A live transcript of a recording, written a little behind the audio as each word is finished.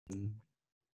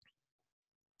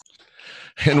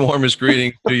And warmest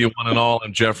greetings to you one and all.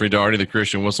 I'm Jeffrey Daugherty, the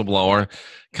Christian whistleblower,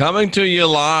 coming to you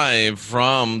live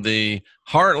from the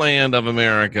heartland of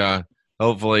America,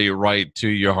 hopefully right to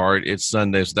your heart. It's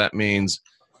Sunday, so that means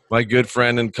my good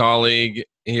friend and colleague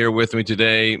here with me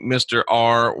today, Mr.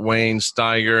 R. Wayne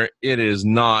Steiger. It is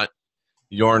not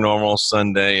your normal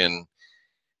Sunday, and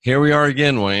here we are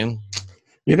again, Wayne.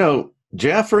 You know,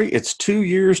 Jeffrey, it's 2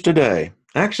 years today.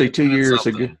 Actually, 2 years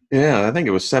ago. Yeah, I think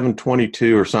it was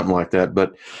 7/22 or something like that.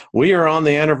 But we are on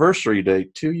the anniversary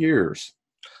date, 2 years.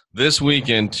 This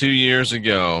weekend, 2 years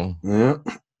ago,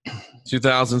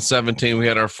 2017, we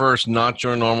had our first Not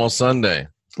Your Normal Sunday.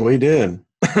 We did.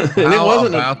 And it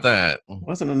wasn't about that. It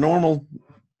wasn't a normal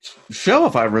show,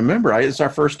 if I remember. It's our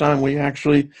first time we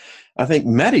actually, I think,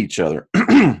 met each other.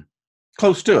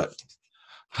 Close to it.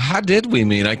 How did we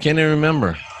meet? I can't even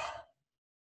remember.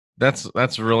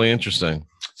 That's really interesting.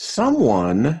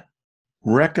 Someone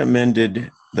recommended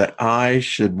that I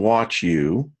should watch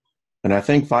you, and I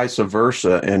think vice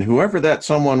versa. And whoever that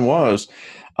someone was,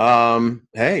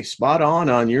 hey, spot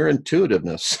on your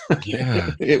intuitiveness. Yeah,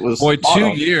 it was. Boy, 2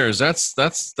 years. That's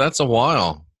a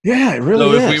while. Yeah, it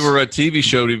really is. So if we were a TV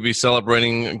show, we'd be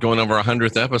celebrating going over our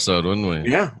 100th episode, wouldn't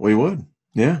we? Yeah, we would.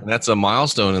 Yeah, and that's a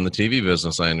milestone in the TV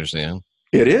business, I understand.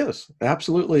 It is.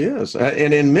 Absolutely is.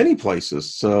 And in many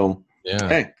places. So, yeah.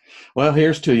 Hey, well,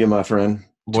 here's to you, my friend.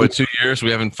 Boy, 2 years,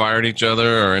 we haven't fired each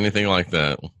other or anything like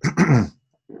that.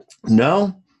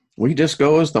 No, we just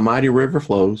go as the mighty river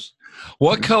flows.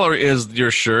 What color is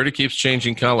your shirt? It keeps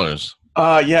changing colors.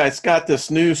 Yeah, it's got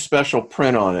this new special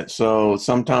print on it. So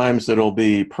sometimes it'll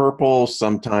be purple,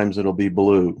 sometimes it'll be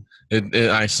blue.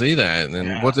 I see that. And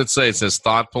yeah. What's it say? It says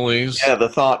Thought Police? Yeah, the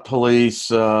Thought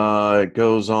Police. It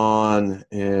goes on,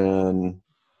 and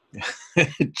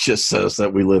it just says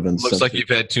that we live in Looks like you've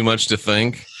had too much to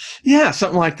think. Yeah,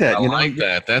 something like that. I like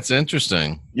that. That's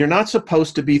interesting. You're not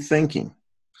supposed to be thinking.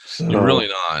 So, you're really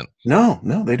not.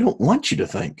 No, they don't want you to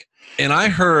think. And I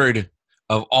heard,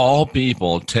 of all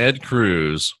people, Ted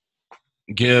Cruz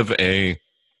give a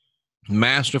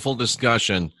masterful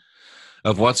discussion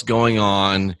of what's going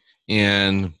on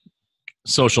in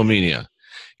social media.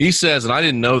 He says, and I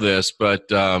didn't know this, but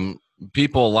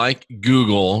people like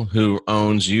Google, who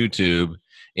owns YouTube,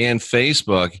 and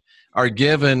Facebook are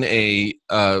given a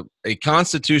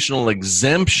constitutional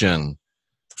exemption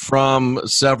from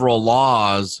several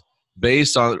laws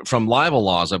from libel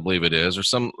laws, I believe it is, or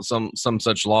some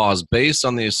such laws, based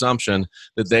on the assumption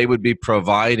that they would be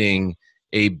providing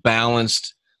a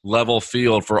balanced, level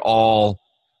field for all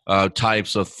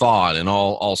types of thought and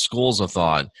all schools of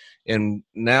thought. And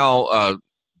now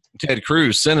Ted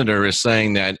Cruz, senator, is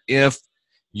saying that if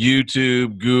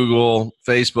YouTube, Google,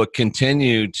 Facebook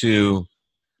continue to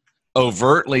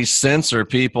overtly censor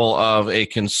people of a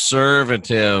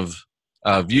conservative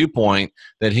viewpoint,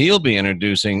 that he'll be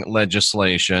introducing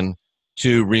legislation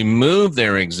to remove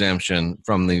their exemption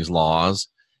from these laws.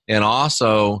 And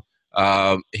also,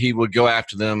 he would go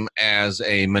after them as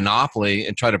a monopoly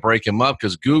and try to break them up,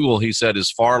 because Google, he said, is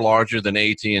far larger than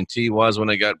AT&T was when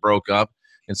they got broke up,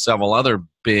 and several other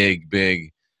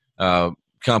big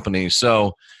companies.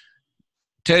 So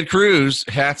Ted Cruz,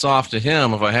 hats off to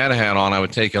him. If I had a hat on, I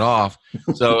would take it off.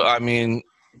 So, I mean,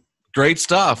 great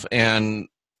stuff. And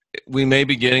we may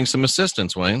be getting some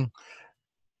assistance, Wayne.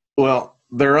 Well,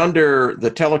 they're under the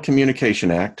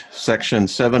Telecommunication Act. Section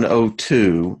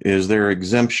 702 is their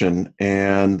exemption,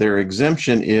 and their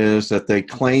exemption is that they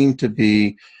claim to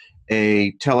be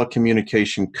a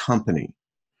telecommunication company.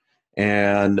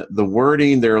 And the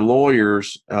wording, their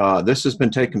lawyers, this has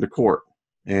been taken to court,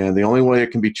 and the only way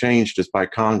it can be changed is by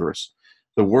Congress.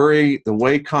 The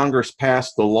way Congress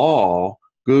passed the law,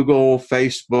 Google,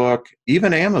 Facebook,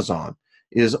 even Amazon,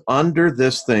 is under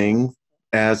this thing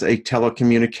as a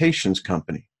telecommunications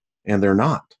company, and they're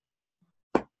not.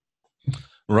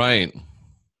 Right.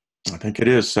 I think it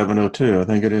is 702. I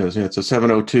think it is. Yeah, it's a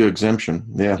 702 exemption.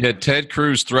 Yeah. Yeah. Ted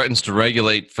Cruz threatens to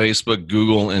regulate Facebook,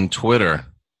 Google, and Twitter.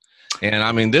 And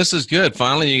I mean, this is good.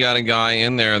 Finally, you got a guy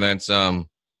in there that's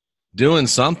doing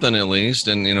something at least,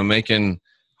 and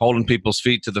holding people's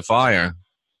feet to the fire.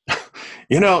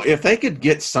 If they could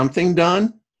get something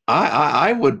done,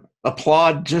 I would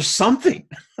applaud just something.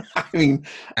 I mean,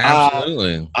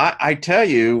 absolutely. I tell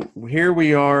you, here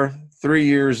we are 3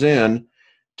 years in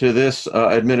to this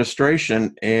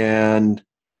administration, and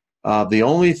the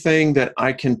only thing that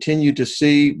I continue to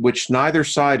see, which neither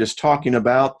side is talking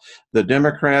about, the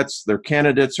Democrats, their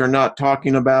candidates are not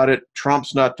talking about it,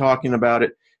 Trump's not talking about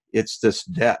it, it's this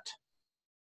debt.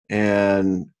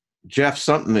 And Jeff,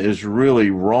 something is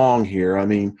really wrong here. I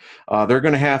mean, they're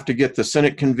going to have to get the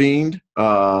Senate convened.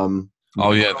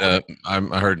 Oh yeah, I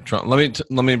heard Trump. Let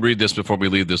me read this before we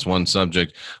leave this one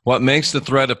subject. What makes the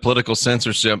threat of political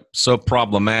censorship so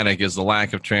problematic is the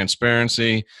lack of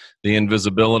transparency, the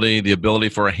invisibility, the ability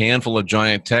for a handful of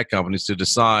giant tech companies to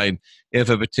decide if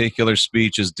a particular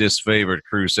speech is disfavored,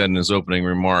 Cruz said in his opening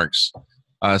remarks.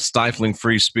 Stifling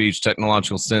free speech,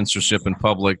 technological censorship, and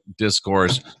public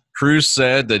discourse. Cruz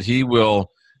said that he will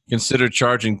consider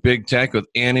charging big tech with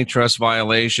antitrust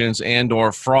violations and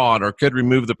or fraud, or could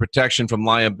remove the protection from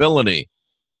liability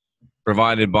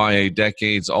provided by a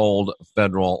decades-old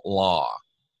federal law.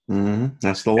 Mm-hmm.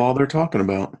 That's the law they're talking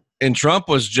about. And Trump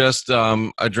was just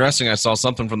addressing, I saw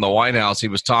something from the White House. He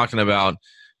was talking about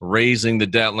raising the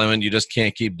debt limit. You just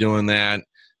can't keep doing that.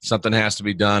 Something has to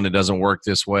be done. It doesn't work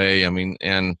this way. I mean,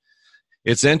 and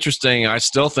it's interesting. I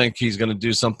still think he's going to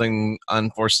do something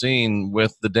unforeseen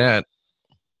with the debt.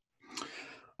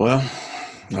 Well,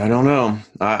 I don't know.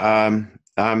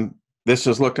 I'm. This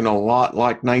is looking a lot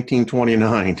like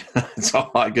 1929. That's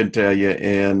all I can tell you.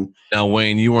 And now,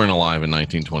 Wayne, you weren't alive in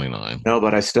 1929. No,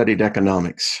 but I studied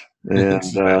economics. And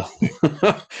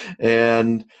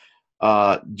and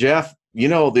Jeff, you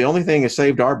know, the only thing that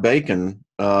saved our bacon.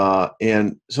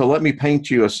 And so let me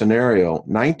paint you a scenario.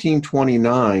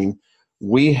 1929,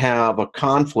 we have a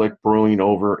conflict brewing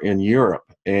over in Europe.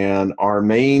 And our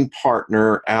main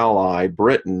partner ally,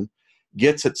 Britain,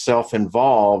 gets itself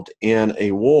involved in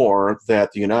a war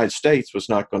that the United States was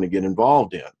not going to get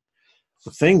involved in.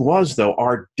 The thing was, though,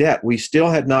 our debt, we still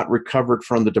had not recovered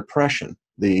from the Depression.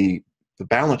 The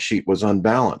balance sheet was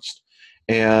unbalanced.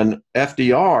 And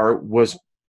FDR was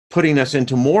putting us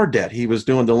into more debt. He was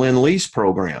doing the Lend-Lease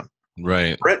program.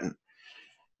 Right. Britain.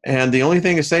 And the only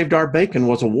thing that saved our bacon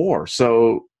was a war.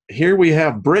 So here we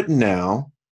have Britain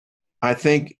now, I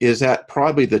think, is at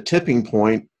probably the tipping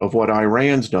point of what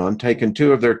Iran's done, taken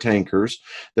 2 of their tankers.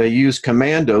 They used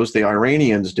commandos, the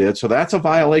Iranians did. So that's a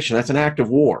violation. That's an act of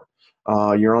war.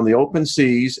 You're on the open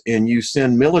seas and you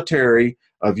send military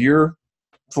of your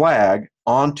flag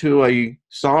onto a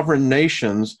sovereign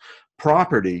nation's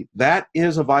property. That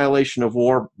is a violation of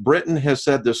war. Britain has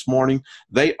said this morning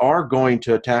they are going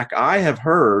to attack. I have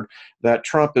heard that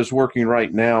Trump is working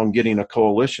right now and getting a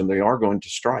coalition. They are going to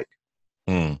strike.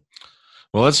 Well,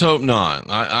 let's hope not.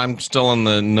 I'm still in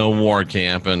the no war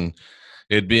camp, and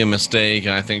it'd be a mistake.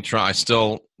 And I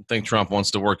still think Trump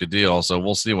wants to work a deal, so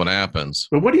we'll see what happens.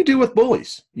 But what do you do with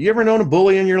bullies? You ever known a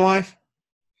bully in your life?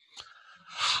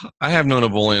 I have known a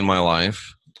bully in my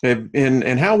life.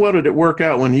 And how well did it work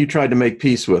out when you tried to make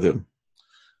peace with him?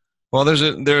 Well,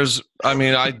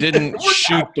 I didn't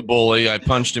shoot the bully. I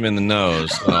punched him in the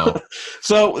nose. But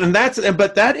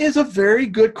that is a very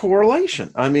good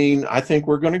correlation. I mean, I think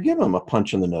we're going to give him a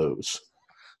punch in the nose.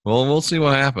 Well, we'll see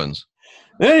what happens.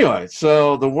 Anyway,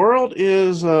 so the world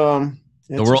is the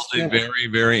world's a very,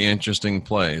 very interesting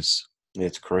place.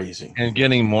 It's crazy. And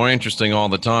getting more interesting all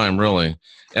the time, really.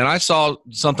 And I saw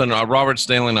something, Robert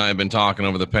Stanley and I have been talking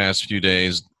over the past few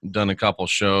days, done a couple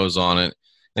shows on it.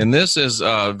 And this is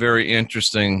very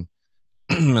interesting.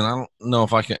 And I don't know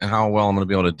how well I'm going to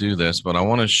be able to do this, but I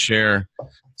want to share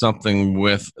something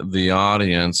with the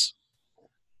audience.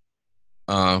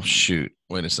 Wait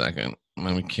a second.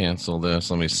 Let me cancel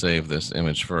this. Let me save this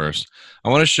image first. I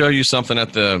want to show you something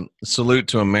at the Salute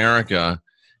to America.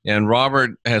 And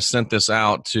Robert has sent this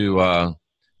out to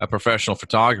a professional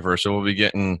photographer, so we'll be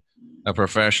getting a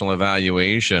professional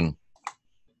evaluation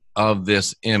of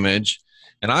this image.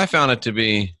 And I found it to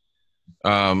be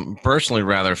personally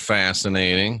rather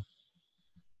fascinating.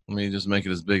 Let me just make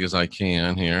it as big as I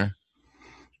can here.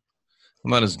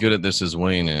 I'm not as good at this as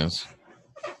Wayne is.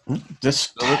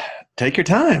 Just take your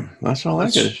time. That's all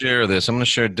I can share this. I'm going to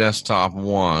share desktop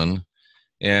 1,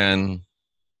 and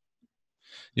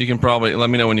you can probably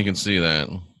let me know when you can see that.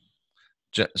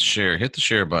 Share. Hit the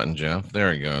share button, Jeff.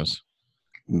 There it goes.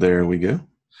 There we go.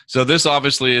 So this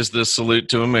obviously is the Salute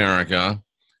to America,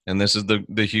 and this is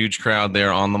the huge crowd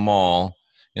there on the mall.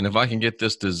 And if I can get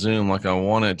this to zoom like I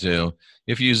want it to,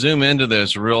 if you zoom into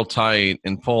this real tight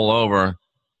and pull over,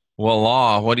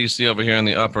 voila, what do you see over here in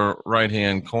the upper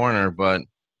right-hand corner? But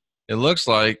it looks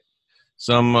like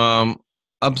some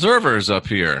observers up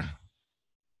here.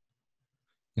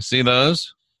 You see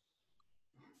those?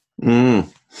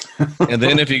 And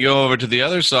then if you go over to the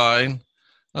other side,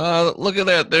 look at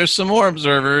that. There's some more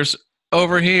observers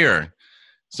over here.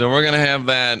 So we're going to have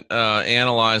that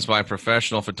analyzed by a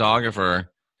professional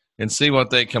photographer and see what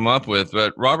they come up with.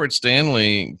 But Robert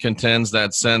Stanley contends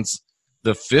that since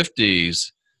the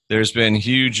 50s, there's been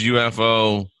huge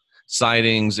UFO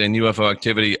sightings and UFO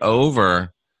activity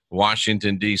over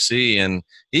Washington, D.C., and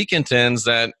he contends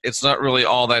that it's not really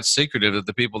all that secretive, that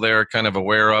the people there are kind of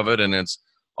aware of it, and it's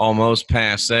almost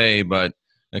passe. But,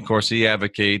 of course, he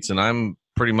advocates, and I'm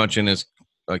pretty much in his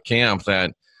camp,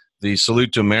 that the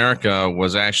salute to America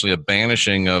was actually a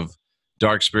banishing of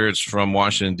dark spirits from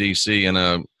Washington, D.C., and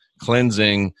a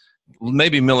cleansing,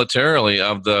 maybe militarily,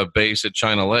 of the base at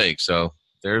China Lake. So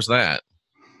there's that.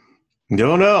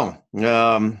 Don't know.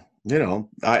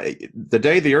 The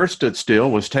day the Earth stood still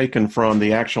was taken from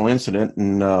the actual incident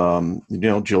in,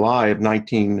 July of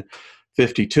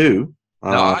 1952. No,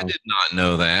 I did not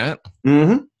know that.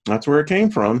 Mm-hmm. That's where it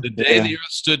came from. The day the Earth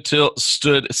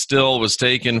stood still was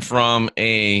taken from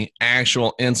a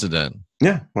actual incident.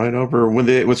 Yeah, right over when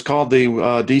it was called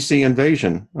the D.C.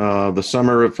 invasion, the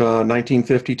summer of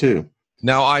 1952.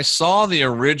 Now, I saw the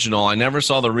original. I never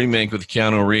saw the remake with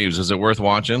Keanu Reeves. Is it worth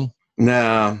watching?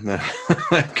 No,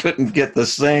 I couldn't get the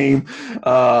same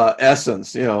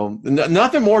essence.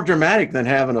 Nothing more dramatic than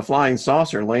having a flying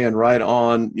saucer land right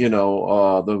on,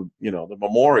 the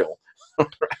memorial.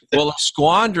 Well, a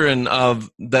squadron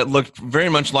that looked very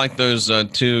much like those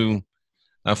two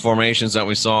formations that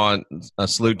we saw at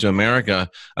Salute to America.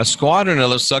 A squadron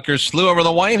of those suckers flew over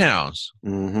the White House.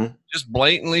 Mm-hmm. Just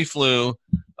blatantly flew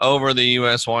over the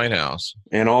U.S. White House.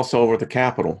 And also over the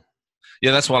Capitol.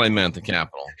 Yeah, that's what I meant, the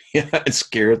Capitol. Yeah, it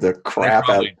scared the crap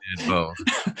out of me. Did both.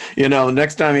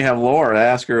 Next time you have Laura,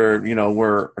 ask her,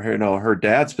 where, her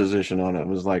dad's position on it.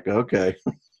 Was like, okay.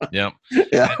 Yep.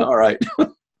 Yeah, all right.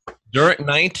 During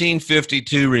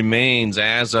 1952 remains,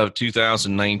 as of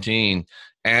 2019,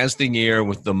 as the year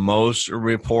with the most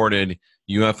reported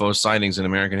UFO sightings in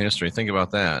American history. Think about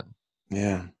that.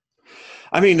 Yeah.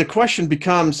 I mean, the question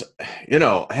becomes,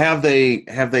 have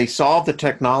they solved the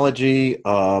technology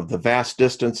of the vast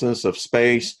distances of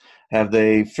space? Have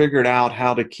they figured out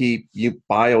how to keep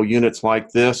bio units like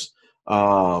this,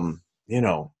 alive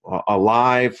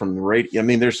from the radio? I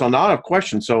mean, there's a lot of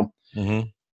questions. So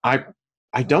I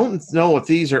don't know if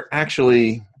these are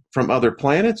actually from other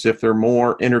planets, if they're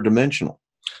more interdimensional.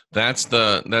 That's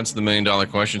the $1 million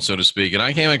question, so to speak. And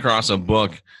I came across a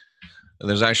book.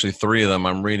 There's actually 3 of them.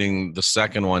 I'm reading the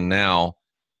second one now,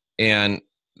 and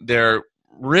they're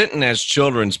written as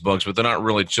children's books, but they're not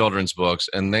really children's books.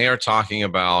 And they are talking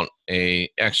about a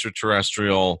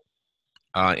extraterrestrial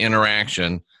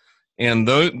interaction. And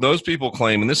those people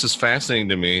claim, and this is fascinating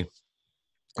to me,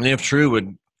 and if true,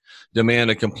 would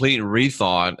demand a complete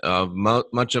rethought of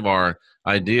much of our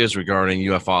ideas regarding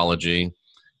ufology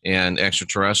and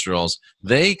extraterrestrials.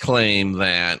 They claim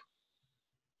that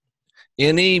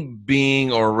any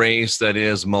being or race that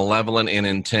is malevolent in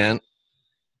intent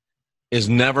is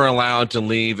never allowed to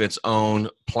leave its own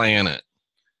planet.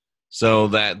 So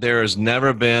that there has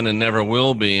never been and never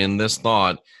will be, in this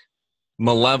thought,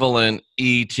 malevolent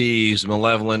ETs,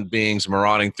 malevolent beings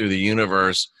marauding through the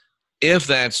universe. If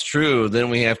that's true, then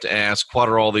we have to ask, what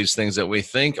are all these things that we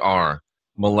think are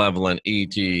malevolent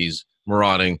ETs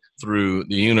marauding through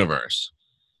the universe?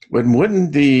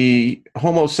 Wouldn't the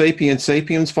Homo sapiens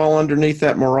sapiens fall underneath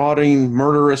that marauding,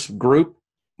 murderous group?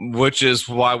 Which is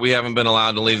why we haven't been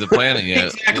allowed to leave the planet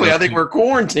yet. Exactly. I think we're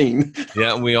quarantined.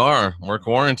 Yeah, we are. We're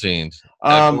quarantined,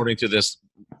 according to this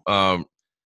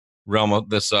realm of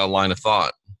this line of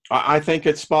thought. I think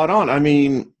it's spot on. I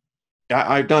mean,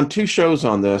 I've done 2 shows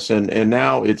on this, and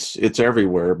now it's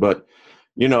everywhere. But,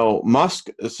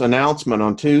 Musk's announcement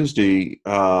on Tuesday,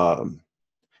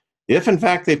 if in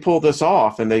fact they pull this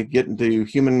off and they get into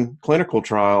human clinical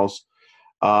trials,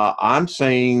 I'm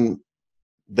saying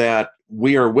that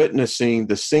we are witnessing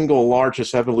the single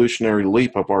largest evolutionary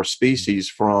leap of our species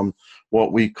from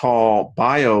what we call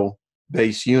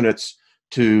bio-based units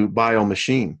to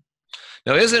bio-machine.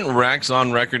 Now, isn't Rex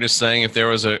on record as saying if there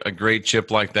was a great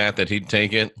chip like that he'd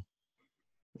take it?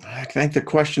 I think the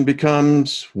question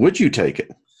becomes, would you take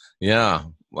it? Yeah.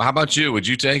 Well, how about you? Would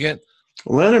you take it?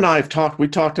 Len and I have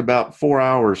talked about 4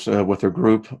 hours with a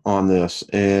group on this.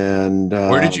 And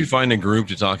where did you find a group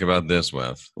to talk about this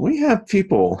with? We have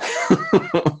people,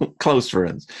 close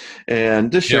friends,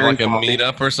 and just sharing like a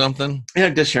meetup or something. Yeah,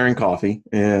 just sharing coffee.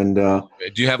 And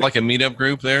do you have like a meetup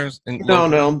group there?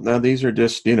 No. These are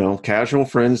just casual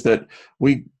friends that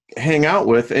we hang out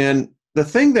with. And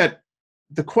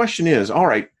the question is, all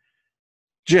right,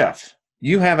 Jeff,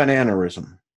 you have an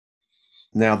aneurysm.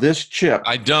 Now, this chip...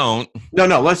 I don't.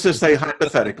 No, let's just say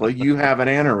hypothetically, you have an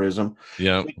aneurysm.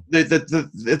 Yeah.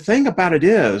 The thing about it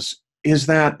is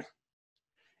that...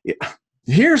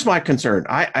 Here's my concern.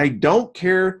 I don't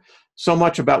care so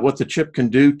much about what the chip can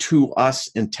do to us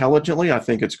intelligently. I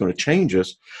think it's going to change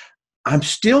us. I'm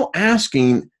still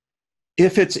asking,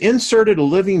 if it's inserted a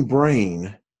living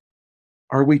brain,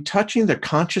 are we touching the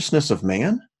consciousness of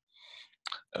man?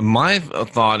 My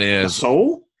thought is, the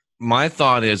soul? My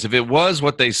thought is, if it was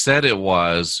what they said it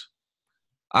was,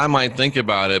 I might think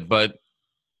about it, but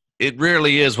it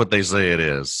rarely is what they say it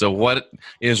is. So what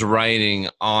is writing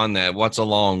on that? What's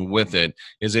along with it?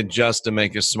 Is it just to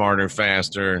make us smarter,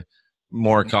 faster,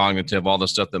 more cognitive, all the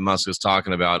stuff that Musk is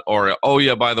talking about? Or, oh,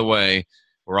 yeah, by the way,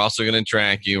 we're also going to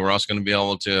track you. We're also going to be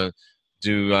able to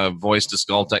do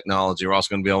voice-to-skull technology. We're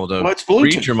also going to be able to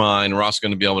read your mind. We're also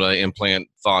going to be able to implant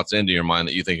thoughts into your mind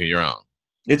that you think are your own.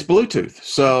 It's Bluetooth.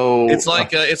 So it's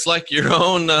like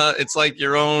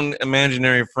your own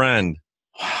imaginary friend.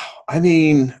 I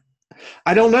mean,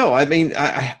 I don't know. I mean,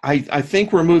 I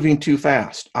think we're moving too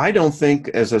fast. I don't think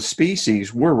as a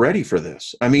species we're ready for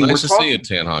this. I mean, nice to see you,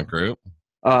 Tan Hawk Group.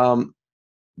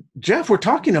 Jeff, we're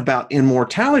talking about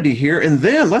immortality here, and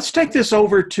then let's take this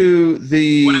over to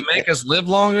the. Would it make us live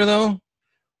longer, though?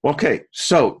 Okay,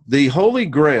 so the holy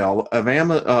grail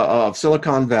of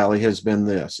Silicon Valley has been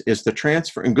this: is the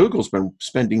transfer, and Google's been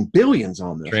spending billions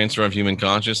on this transfer of human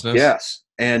consciousness. Yes,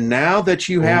 and now that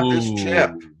you have this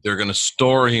chip, they're going to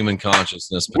store human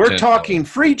consciousness. We're talking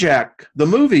Free Jack, the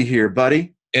movie here,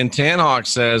 buddy. And Tan Hawk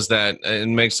says that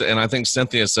and I think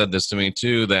Cynthia said this to me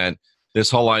too, that this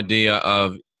whole idea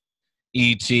of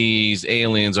ETs,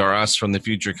 aliens, are us from the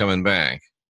future coming back.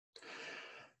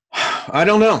 I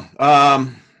don't know.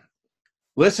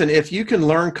 Listen, if you can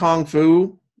learn Kung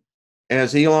Fu,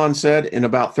 as Elon said, in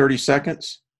about 30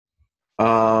 seconds,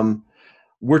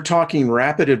 we're talking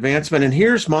rapid advancement. And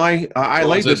here's my... I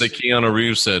like this. The Keanu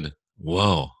Reeves said,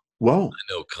 whoa, I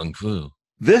know Kung Fu.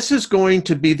 This is going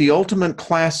to be the ultimate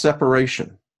class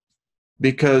separation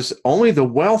because only the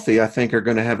wealthy, I think, are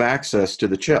going to have access to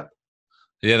the chip.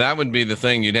 Yeah, that would be the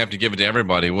thing. You'd have to give it to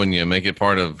everybody, wouldn't you? Make it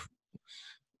part of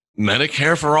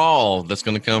Medicare for all. That's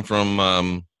going to come from,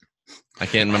 I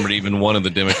can't remember even one of the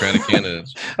Democratic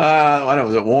candidates. I don't know,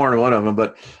 was it Warren, one of them,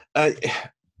 but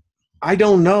I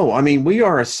don't know. I mean, we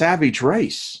are a savage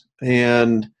race,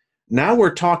 and now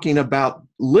we're talking about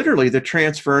literally the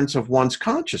transference of one's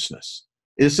consciousness.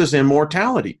 This is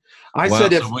immortality.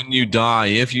 Said so when you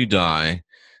die,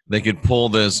 they could pull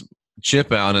this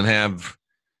chip out and have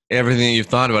everything you've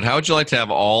thought about. How would you like to have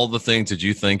all the things that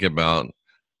you think about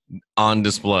on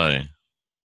display?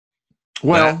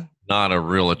 Well, that's not a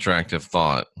real attractive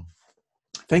thought.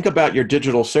 Think about your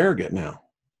digital surrogate now.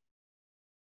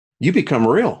 You become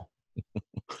real.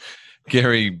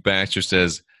 Gary Baxter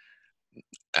says,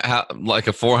 like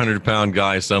a 400-pound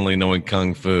guy suddenly knowing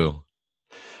Kung Fu.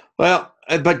 Well,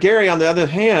 but Gary, on the other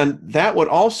hand, that would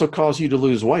also cause you to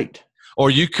lose weight. Or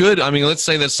you could, I mean, let's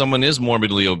say that someone is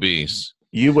morbidly obese.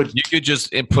 You could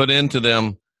just put into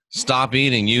them, stop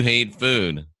eating, you hate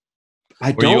food.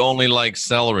 Or you only like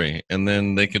celery, and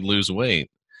then they could lose weight.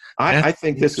 I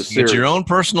think this is serious. It's your own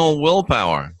personal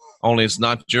willpower, only it's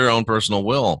not your own personal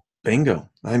will. Bingo.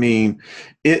 I mean,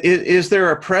 is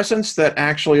there a presence that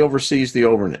actually oversees the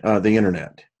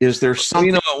internet? Is there something?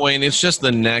 You know what, Wayne? It's just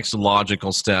the next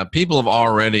logical step. People have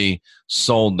already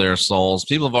sold their souls.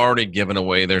 People have already given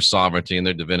away their sovereignty and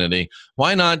their divinity.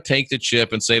 Why not take the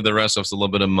chip and save the rest of us a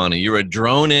little bit of money? You're a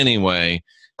drone anyway.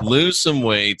 Lose some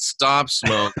weight. Stop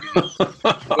smoking.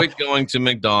 Quit going to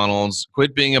McDonald's.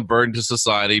 Quit being a burden to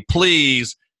society.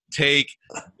 Please take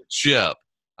the chip.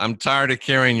 I'm tired of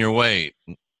carrying your weight.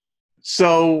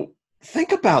 So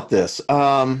think about this.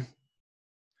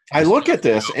 I look at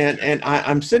this and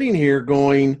I'm sitting here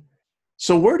going,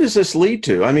 so where does this lead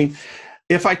to? I mean,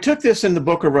 if I took this in the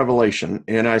book of Revelation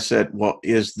and I said, well,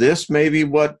 is this maybe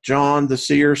what John the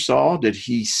seer saw? Did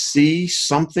he see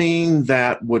something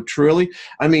that would truly,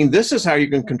 I mean, this is how you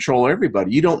can control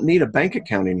everybody. You don't need a bank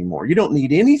account anymore. You don't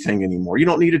need anything anymore. You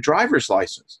don't need a driver's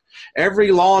license.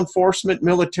 Every law enforcement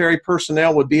military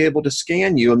personnel would be able to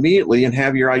scan you immediately and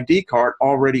have your ID card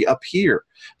already up here.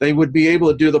 They would be able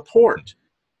to do the port.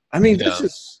 I mean,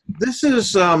 this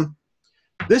is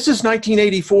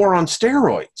 1984 on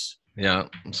steroids. Yeah.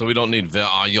 So we don't need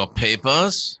your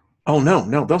papers. Oh,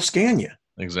 no, they'll scan you.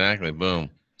 Exactly. Boom.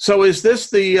 So is this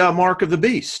the mark of the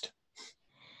beast?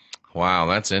 Wow,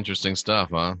 that's interesting stuff,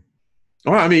 huh?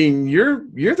 Well, I mean,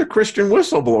 you're the Christian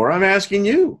whistleblower. I'm asking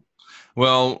you.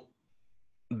 Well,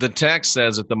 the text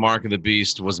says that the mark of the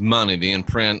beast was money, the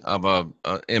imprint of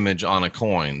a image on a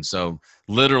coin. So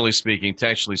literally speaking,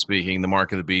 textually speaking, the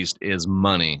mark of the beast is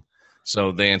money.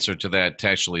 So the answer to that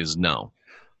textually is no.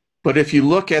 But if you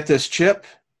look at this chip,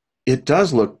 it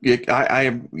does look,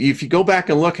 if you go back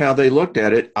and look how they looked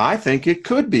at it, I think it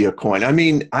could be a coin. I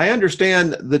mean, I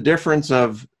understand the difference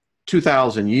of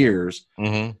 2,000 years.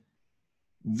 Mm-hmm.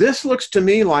 This looks to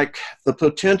me like the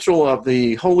potential of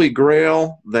the Holy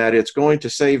Grail, that it's going to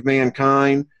save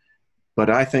mankind. But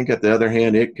I think, at the other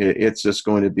hand, it's just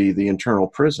going to be the internal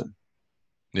prison.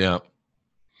 Yeah,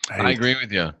 I agree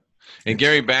with you. And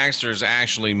Gary Baxter is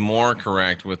actually more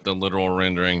correct with the literal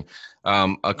rendering.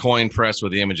 A coin pressed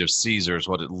with the image of Caesar is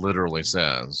what it literally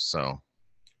says. So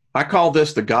I call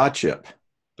this the God chip.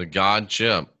 The God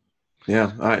chip.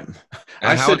 Yeah. And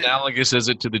how analogous is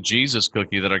it to the Jesus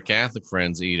cookie that our Catholic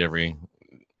friends eat every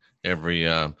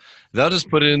they'll just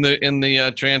put it in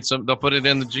the transom, they'll put it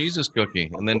in the Jesus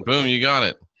cookie, and then boom, you got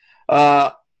it.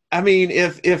 I mean,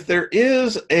 if there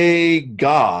is a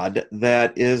God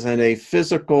that is in a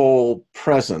physical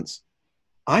presence,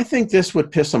 I think this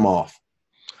would piss him off.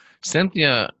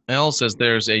 Cynthia L says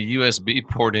there's a USB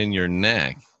port in your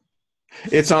neck.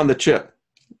 It's on the chip.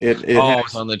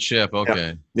 It's on the chip.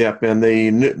 Okay. Yep. And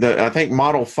the I think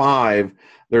Model 5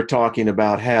 they're talking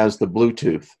about has the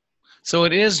Bluetooth. So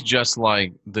it is just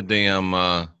like the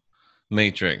damn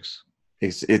Matrix.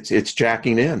 It's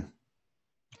jacking in.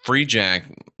 Free Jack,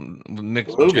 Mick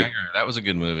Jagger. That was a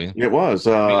good movie. It was.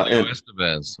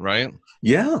 Estevez, right?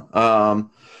 Yeah.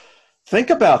 Think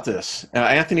about this.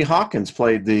 Anthony Hopkins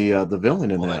played the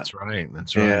villain in that. That's right.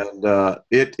 That's right. And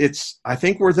it's. I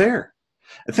think we're there.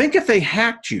 Think if they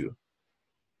hacked you.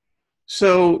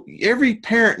 So every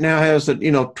parent now has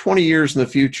 20 years in the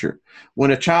future.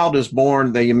 When a child is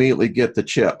born, they immediately get the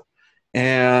chip.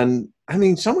 And I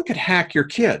mean, someone could hack your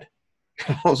kid.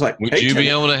 I was like, would you be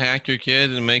able to hack your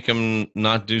kid and make them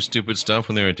not do stupid stuff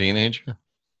when they're a teenager?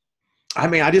 I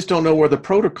mean, I just don't know where the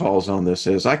protocols on this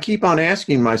is. I keep on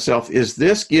asking myself, is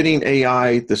this getting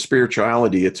AI the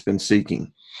spirituality it's been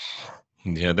seeking?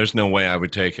 Yeah, there's no way I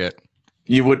would take it.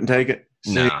 You wouldn't take it?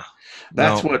 Nah.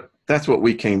 That's what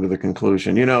we came to the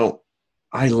conclusion.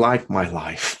 I like my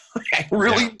life. I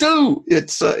really do.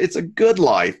 It's a good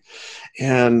life.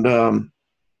 And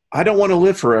I don't want to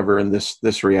live forever in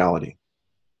this reality.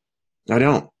 I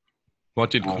don't.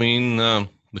 What did the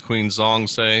Queen song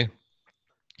say?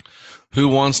 Who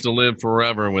wants to live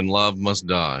forever when love must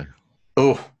die?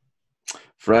 Oh,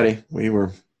 Freddie, we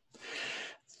were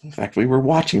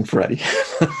watching Freddie.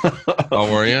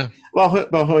 Oh, were you? Well,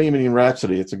 Bohemian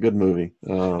Rhapsody. It's a good movie.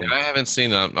 I haven't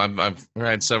seen it. I've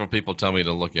had several people tell me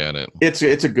to look at it. It's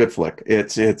a good flick.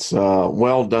 It's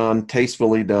well done,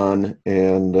 tastefully done,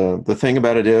 and the thing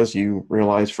about it is, you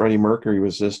realize Freddie Mercury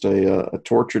was just a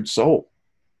tortured soul.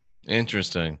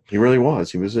 Interesting. He really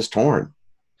was. He was just torn.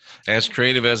 As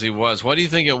creative as he was, what do you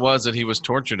think it was that he was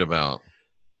tortured about?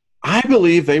 I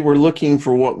believe they were looking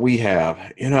for what we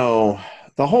have.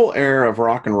 The whole era of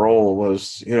rock and roll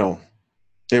was,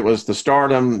 it was the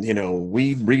stardom.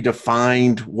 We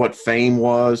redefined what fame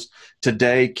was.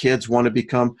 Today, kids want to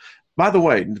become, by the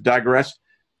way, to digress,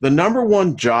 the number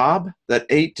one job that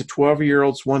 8 to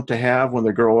 12-year-olds want to have when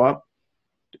they grow up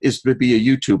is to be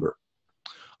a YouTuber.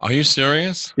 Are you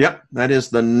serious? Yep, that is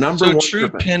the number one. So True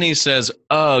Penny says,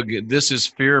 ugh, this is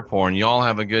fear porn. Y'all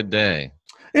have a good day.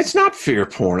 It's not fear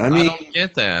porn. I mean, I don't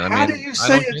get that. How do you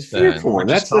say it's fear porn?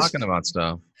 We're just talking about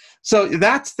stuff. So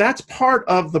that's part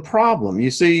of the problem.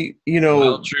 You see,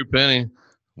 Well, True Penny.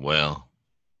 Well,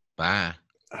 bye.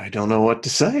 I don't know what to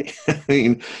say. I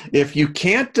mean, if you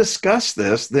can't discuss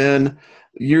this, then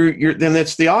then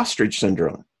it's the ostrich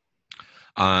syndrome.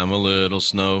 I'm a little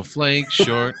snowflake,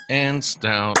 short and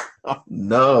stout. Oh,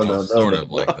 no. Sort of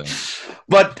like that.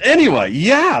 But anyway,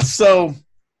 yeah. So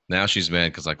now she's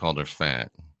mad because I called her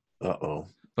fat. Uh-oh.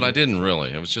 But I didn't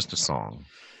really. It was just a song.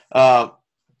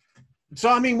 So,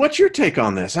 I mean, what's your take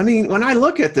on this? I mean, when I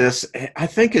look at this, I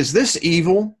think, is this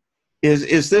evil?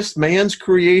 Is this man's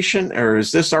creation, or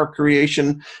is this our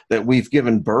creation that we've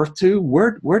given birth to?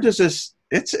 Where does this?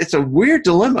 It's a weird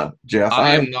dilemma, Jeff.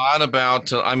 I am not about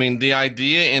to. I mean, the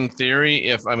idea in theory,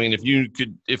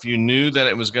 if you knew that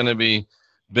it was going to be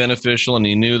beneficial, and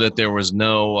you knew that there was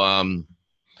no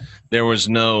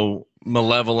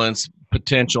malevolence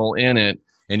potential in it,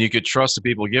 and you could trust the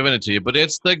people giving it to you, but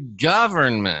it's the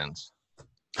government.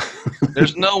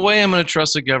 There's no way I'm going to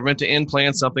trust the government to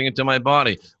implant something into my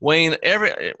body. Wayne,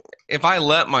 if I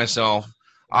let myself,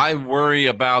 I worry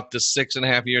about the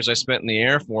 6.5 years I spent in the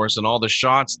Air Force and all the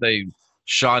shots they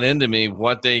shot into me,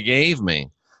 what they gave me.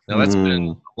 Now, that's been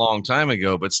a long time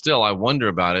ago, but still, I wonder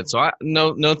about it. So,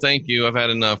 no, thank you. I've had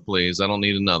enough, please. I don't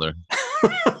need another.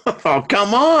 Oh,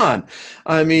 come on.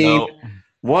 I mean, no.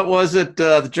 What was it?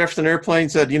 The Jefferson Airplane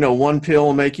said, one pill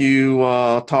will make you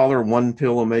taller, one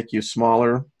pill will make you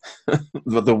smaller.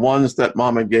 But the ones that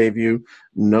Mama gave you,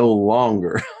 no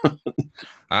longer.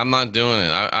 I'm not doing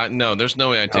it. No, there's no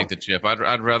way I'd take the chip.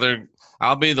 I'd rather,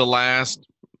 I'll be the last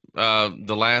I'll be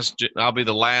the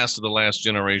last of the last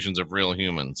generations of real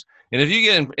humans. And if you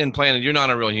get implanted, you're not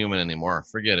a real human anymore.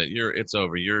 Forget it. It's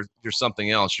over. You're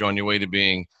something else. You're on your way to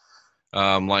being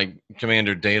like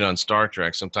Commander Data on Star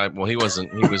Trek, some type. Well, he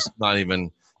wasn't. He was not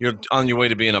even. You're on your way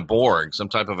to being a Borg, some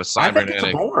type of a I think it's a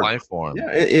cybernetic Borg. life form. Yeah,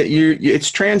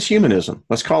 it's transhumanism.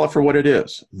 Let's call it for what it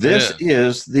is. This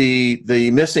is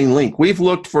the missing link. We've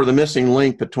looked for the missing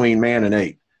link between man and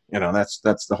ape. You know, that's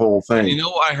the whole thing. And you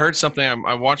know, I heard something.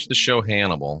 I watched the show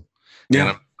Hannibal,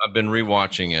 Yeah. and I've been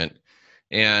rewatching it.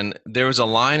 And there was a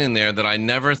line in there that I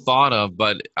never thought of,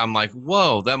 but I'm like,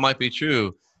 whoa, that might be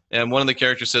true. And one of the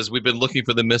characters says, we've been looking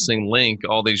for the missing link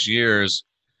all these years.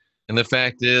 And the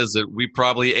fact is that we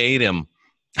probably ate him.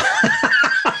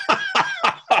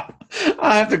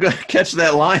 I have to go catch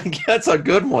that line. That's a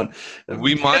good one.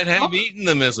 We might have eaten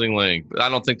the missing link. I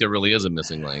don't think there really is a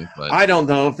missing link. But I don't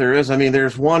know if there is. I mean,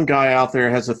 there's one guy out there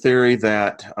has a theory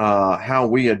that how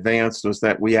we advanced was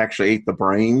that we actually ate the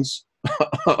brains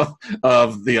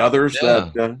of the others.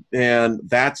 Yeah. And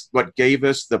that's what gave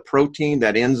us the protein,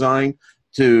 that enzyme,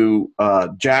 to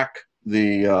jack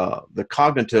the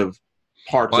cognitive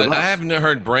parts of us. I haven't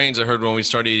heard brains. I heard when we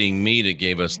started eating meat, it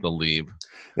gave us the leap.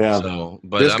 Yeah,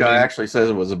 but this guy actually says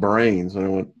it was the brains. And I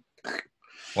went,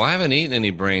 well, I haven't eaten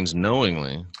any brains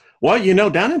knowingly. Well, you know,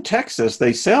 down in Texas,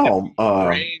 they sell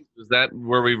brains. Is that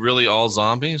where we really all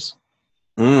zombies?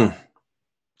 Isn't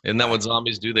that what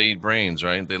zombies do? They eat brains,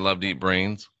 right? They love to eat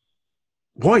brains.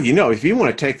 Boy, you know, if you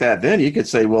want to take that, then you could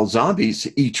say, well, zombies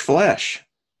eat flesh.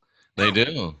 They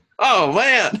do. Oh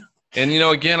man! And you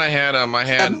know, again, I had.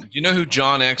 Do you know who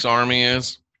John X Army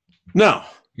is? No.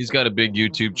 He's got a big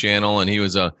YouTube channel, and he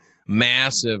was a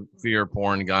massive fear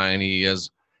porn guy, and he has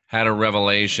had a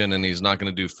revelation, and he's not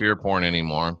going to do fear porn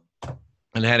anymore.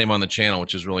 And had him on the channel,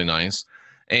 which is really nice.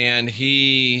 And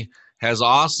he has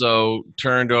also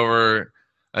turned over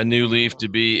a new leaf to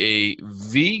be a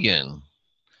vegan.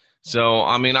 So,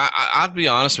 I mean, I'll be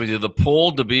honest with you, the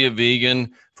pull to be a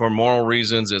vegan for moral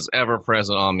reasons is ever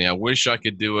present on me. I wish I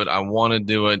could do it. I want to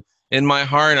do it. In my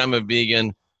heart, I'm a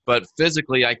vegan, but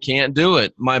physically, I can't do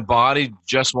it. My body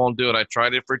just won't do it. I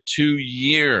tried it for 2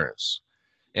 years,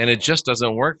 and it just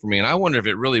doesn't work for me. And I wonder if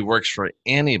it really works for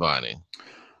anybody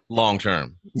long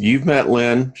term. You've met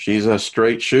Lynn. She's a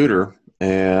straight shooter,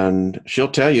 and she'll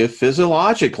tell you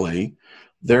physiologically,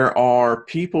 there are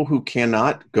people who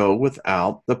cannot go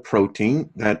without the protein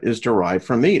that is derived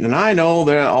from meat. And I know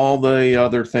there are all the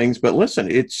other things, but listen,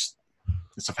 it's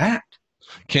a fact.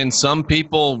 Can some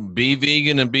people be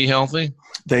vegan and be healthy?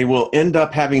 They will end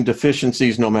up having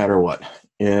deficiencies no matter what,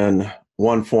 in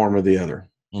one form or the other.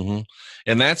 Mm-hmm.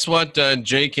 And that's what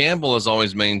Jay Campbell has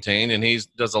always maintained, and he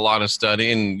does a lot of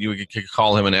study, and you could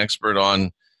call him an expert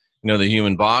on, the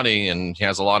human body, and he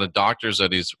has a lot of doctors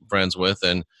that he's friends with,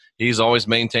 and he's always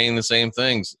maintained the same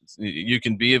things. You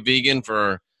can be a vegan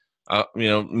for,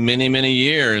 many, many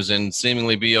years and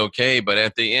seemingly be okay, but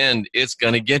at the end, it's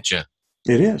going to get you.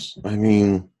 It is. I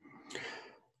mean,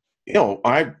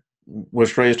 I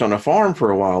was raised on a farm for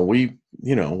a while. We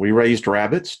raised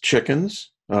rabbits,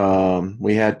 chickens.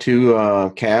 We had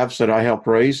 2 calves that I helped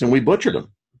raise, and we butchered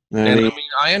them. And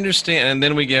I understand. And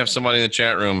then we have somebody in the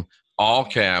chat room, all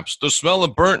caps, the smell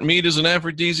of burnt meat is an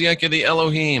aphrodisiac of the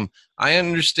Elohim. I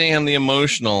understand the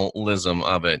emotionalism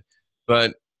of it,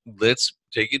 but let's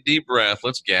take a deep breath.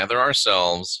 Let's gather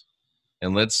ourselves,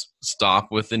 and let's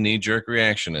stop with the knee-jerk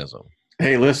reactionism.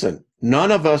 Hey, listen, none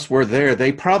of us were there.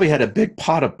 They probably had a big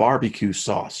pot of barbecue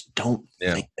sauce. Don't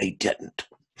think they didn't.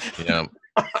 Yeah.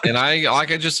 And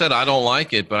like I just said, I don't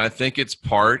like it, but I think it's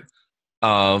part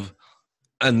of,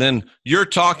 and then you're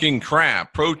talking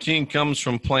crap. Protein comes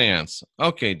from plants.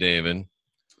 Okay, David.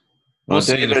 We'll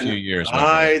see in a few years.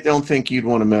 I don't think you'd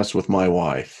want to mess with my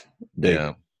wife, David.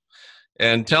 Yeah.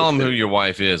 And tell them who your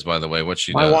wife is, by the way, what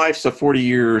she does. My wife's a 40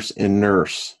 years in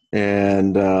nurse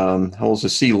and holds a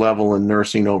C level in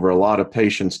nursing over a lot of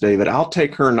patients, David. I'll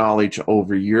take her knowledge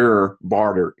over your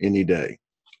barter any day.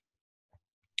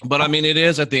 But I mean, it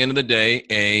is at the end of the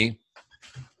day,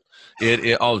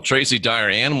 Tracy Dyer,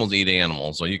 animals eat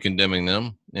animals. Are you condemning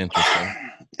them? Interesting.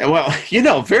 Well,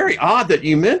 very odd that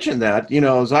you mentioned that,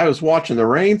 as I was watching the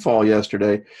rainfall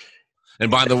yesterday. And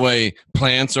by the way,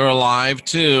 plants are alive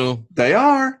too. They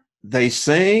are. They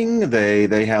sing.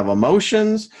 They have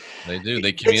emotions. They do.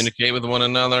 They communicate with one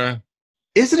another.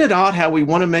 Isn't it odd how we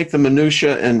want to make the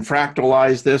minutia and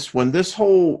fractalize this when this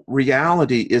whole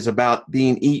reality is about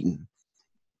being eaten?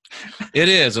 It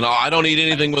is. And I don't eat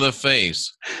anything with a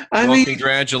face.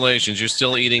 Congratulations. You're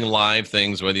still eating live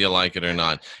things, whether you like it or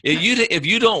not. If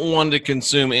you don't want to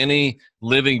consume any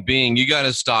living being, you got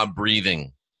to stop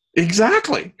breathing.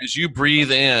 Exactly. Because you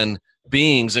breathe in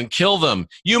beings and kill them.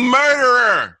 You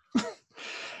murderer!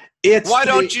 Why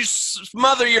don't you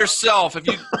smother yourself? If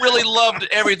you really loved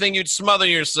everything, you'd smother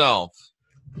yourself.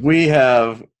 We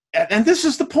have, and this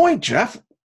is the point, Jeff.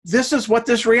 This is what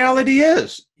this reality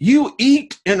is. You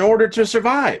eat in order to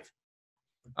survive.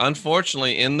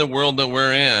 Unfortunately, in the world that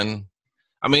we're in,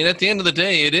 I mean, at the end of the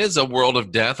day, it is a world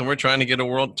of death, and we're trying to get a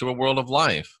world of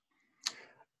life.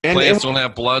 And plants don't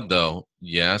have blood, though.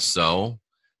 Yes, so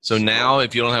now,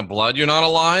 if you don't have blood, you're not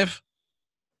alive.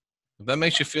 If that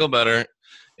makes you feel better,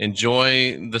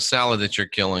 enjoy the salad that you're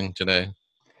killing today.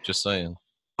 Just saying.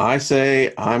 I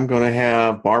say I'm going to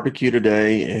have barbecue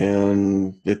today,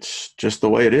 and it's just the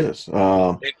way it is.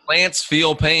 Plants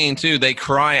feel pain, too. They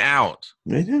cry out.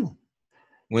 They do.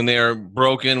 When they're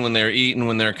broken, when they're eaten,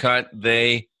 when they're cut,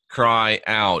 they cry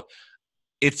out.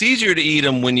 It's easier to eat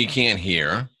them when you can't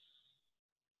hear.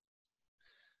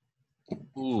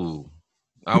 Ooh.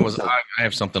 I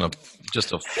have something,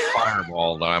 just a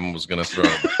fireball that I was going to throw.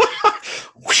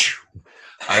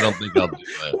 I don't think I'll do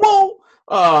it. Well,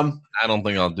 I don't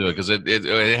think I'll do it because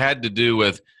it had to do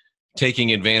with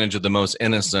taking advantage of the most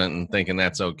innocent and thinking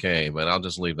that's okay, but I'll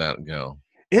just leave that and go.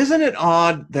 Isn't it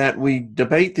odd that we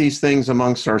debate these things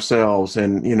amongst ourselves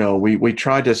and, we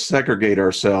try to segregate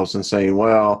ourselves and say,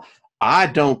 well, I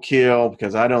don't kill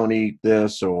because I don't eat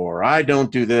this, or I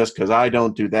don't do this because I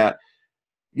don't do that.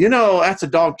 That's a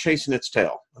dog chasing its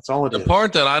tail. That's all it is. The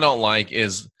part that I don't like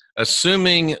is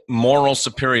assuming moral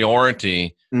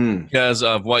superiority because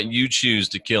of what you choose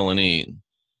to kill and eat.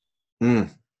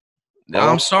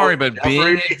 I'm sorry, but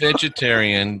being a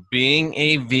vegetarian, being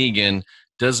a vegan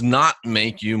does not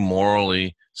make you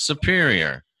morally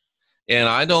superior. And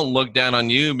I don't look down on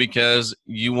you because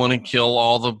you want to kill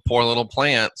all the poor little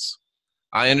plants.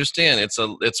 I understand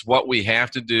it's what we have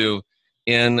to do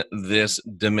in this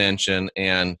dimension.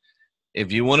 And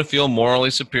if you want to feel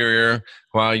morally superior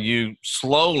while you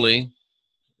slowly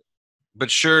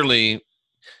but surely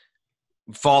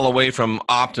fall away from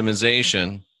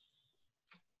optimization.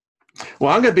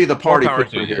 Well, I'm going to be the party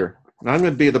pooper here. I'm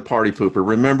going to be the party pooper.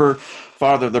 Remember,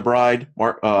 Father of the Bride,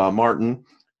 Martin,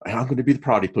 I'm going to be the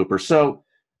party pooper. So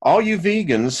all you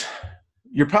vegans,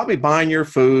 you're probably buying your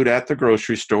food at the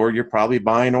grocery store. You're probably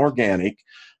buying organic.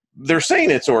 They're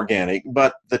saying it's organic,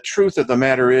 but the truth of the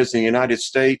matter is in the United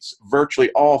States, virtually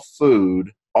all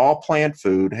food, all plant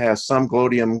food has some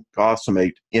glutamium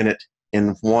glycinate in it in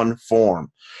one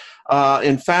form.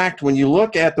 In fact, when you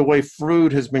look at the way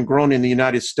fruit has been grown in the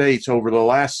United States over the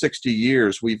last 60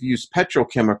 years, we've used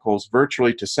petrochemicals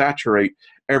virtually to saturate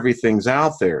everything's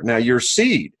out there. Now, your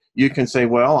seed, you can say,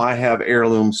 well, I have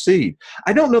heirloom seed.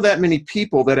 I don't know that many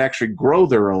people that actually grow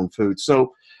their own food.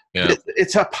 So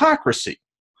it's hypocrisy.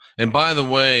 And by the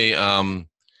way,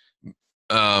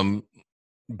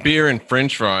 beer and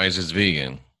French fries is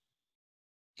vegan.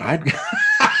 I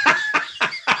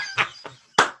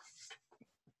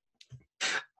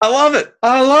love it.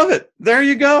 I love it. There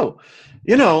you go.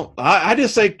 I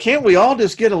just say, can't we all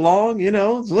just get along?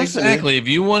 Listen. Exactly. If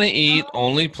you want to eat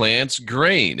only plants,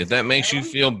 great. If that makes you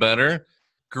feel better,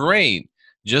 great.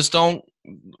 Just don't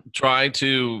try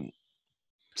to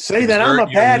say that I'm a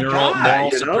bad guy.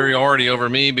 Moral superiority over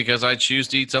me because I choose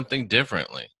to eat something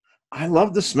differently. I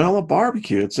love the smell of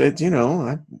barbecue. It's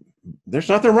there's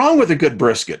nothing wrong with a good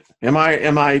brisket. Am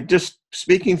I just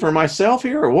speaking for myself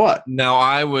here or what? Now,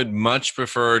 I would much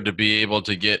prefer to be able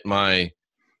to get my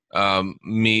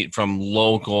meat from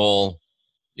local,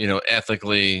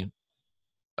 ethically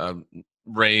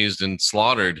raised and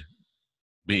slaughtered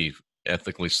beef,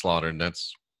 ethically slaughtered.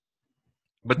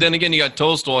 But then again, you got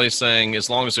Tolstoy saying, as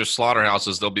long as there's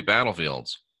slaughterhouses, there'll be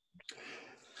battlefields.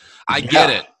 I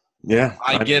get it. Yeah.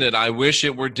 I get it. I wish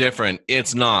it were different.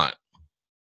 It's not.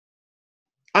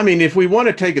 I mean, if we want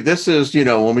to take it, this is,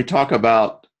 when we talk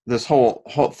about this whole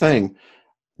thing,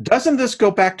 doesn't this go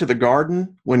back to the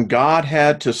garden when God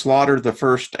had to slaughter the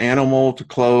first animal to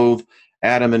clothe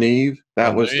Adam and Eve?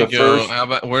 That was the first. How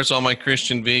about, where's all my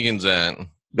Christian vegans at?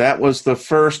 That was the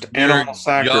first animal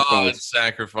sacrifice. God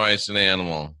sacrificed an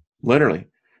animal. Literally.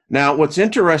 Now, what's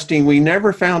interesting, we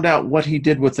never found out what he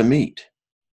did with the meat.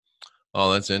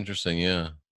 Oh, that's interesting, yeah.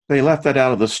 They left that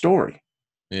out of the story.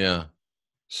 Yeah.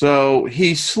 So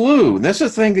he slew. This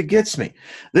is the thing that gets me.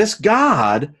 This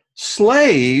God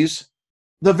slays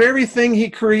the very thing he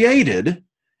created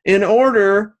in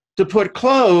order to put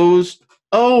clothes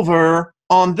over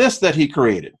on this that he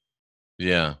created.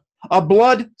 Yeah. A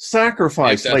blood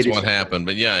sacrifice. That's what happened.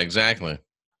 But yeah, exactly.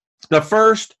 The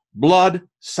first blood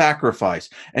sacrifice.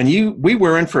 And we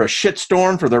were in for a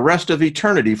shitstorm for the rest of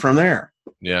eternity from there.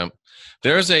 Yeah.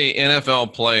 There's a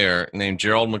NFL player named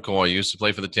Gerald McCoy. He used to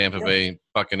play for the Tampa Bay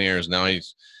Buccaneers. Now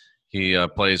He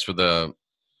plays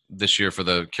this year for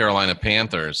the Carolina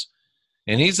Panthers,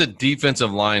 and he's a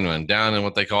defensive lineman down in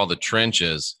what they call the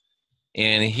trenches,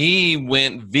 and he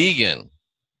went vegan.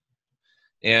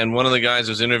 And one of the guys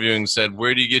who was interviewing said,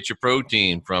 "Where do you get your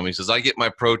protein from?" He says, "I get my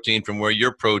protein from where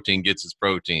your protein gets its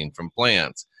protein, from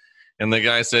plants." And the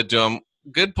guy said to him,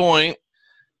 "Good point.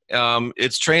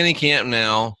 It's training camp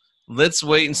now. Let's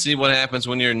wait and see what happens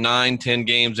when you're 9-10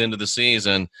 games into the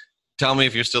season. Tell me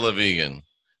if you're still a vegan."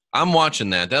 I'm watching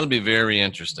that. That'll be very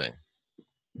interesting.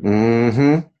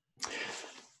 Mm-hmm.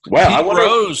 Well, Pete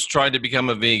Rose tried to become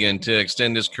a vegan to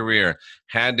extend his career,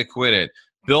 had to quit it.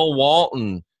 Bill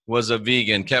Walton was a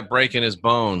vegan, kept breaking his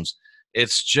bones.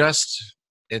 It's just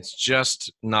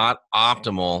not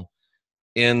optimal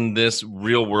in this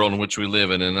real world in which we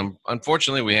live in. And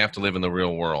unfortunately, we have to live in the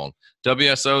real world.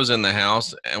 WSO's in the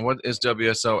house. And what is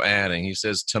WSO adding? He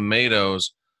says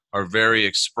tomatoes are very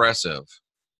expressive.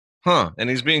 Huh. And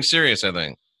he's being serious, I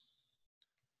think.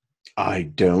 I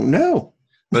don't know.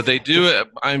 But they do.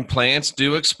 Plants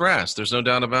do express. There's no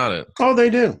doubt about it. Oh, they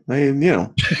do. They,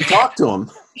 talk to them.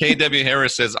 K.W.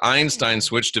 Harris says Einstein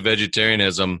switched to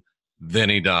vegetarianism, then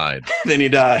he died. Then he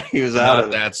died. He was out Not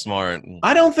of that smart.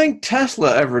 I don't think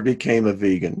Tesla ever became a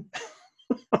vegan.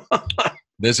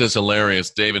 This is hilarious.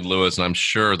 David Lewis, and I'm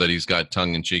sure that he's got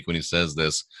tongue in cheek when he says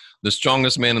this. The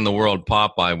strongest man in the world,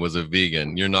 Popeye, was a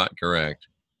vegan. You're not correct.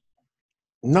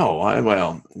 No,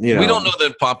 we don't know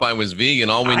that Popeye was vegan.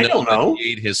 All we know is that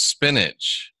he ate his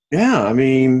spinach. Yeah, I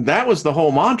mean, that was the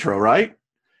whole mantra, right?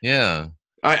 Yeah.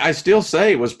 I still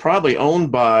say it was probably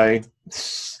owned by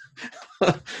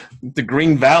the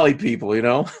Green Valley people,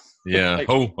 Yeah. Like,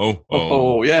 ho, ho, ho.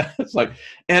 Oh, yeah. It's like,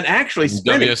 and actually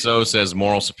spinach, WSO says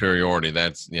moral superiority.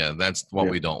 That's what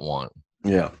we don't want.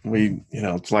 Yeah.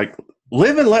 It's like,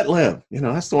 live and let live.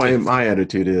 That's the way my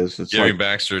attitude is. It's Gary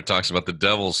Baxter talks about the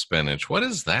devil's spinach. What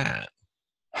is that?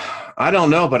 I don't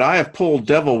know, but I have pulled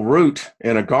devil root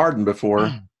in a garden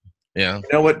before. Yeah. You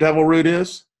know what devil root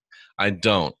is? I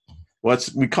don't.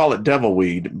 We call it devil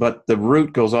weed, but the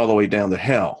root goes all the way down to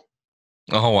hell.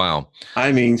 Oh, wow.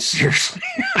 I mean, seriously.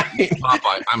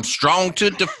 Popeye, I'm strong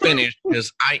to the finish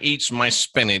because I eats my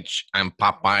spinach. I'm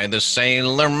Popeye the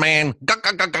Sailor Man.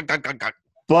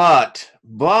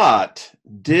 But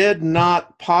did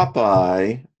not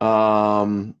Popeye,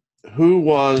 who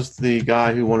was the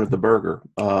guy who wanted the burger?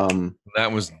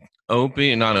 That was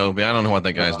Opie, not Opie. I don't know what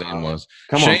that guy's name was.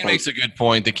 Shane makes a good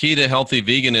point. The key to healthy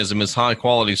veganism is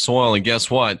high-quality soil, and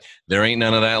guess what? There ain't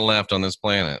none of that left on this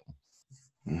planet.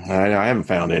 I haven't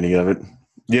found any of it.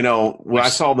 I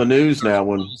saw the news now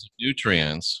when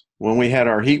nutrients. When we had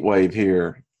our heat wave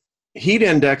here, heat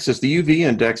indexes, the UV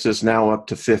index is now up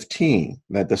to 15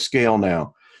 at the scale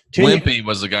now. Wimpy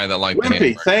was the guy that liked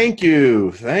Wimpy, thank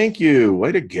you.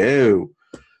 Way to go.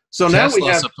 So Tesla now we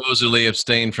have supposedly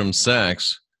abstained from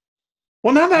sex.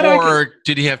 Well, now that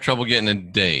did he have trouble getting a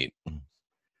date?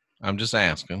 I'm just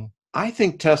asking. I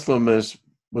think Tesla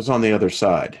was on the other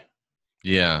side.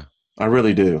 Yeah. I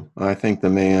really do. I think the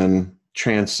man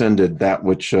transcended that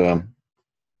which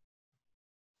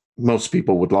most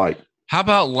people would like. How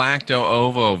about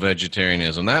lacto-ovo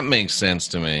vegetarianism? That makes sense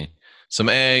to me. Some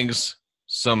eggs,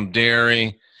 some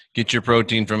dairy, get your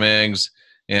protein from eggs,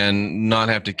 and not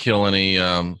have to kill any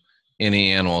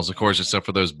animals. Of course, except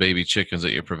for those baby chickens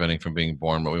that you're preventing from being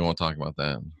born, but we won't talk about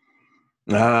that.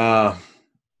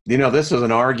 This is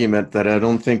an argument that I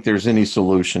don't think there's any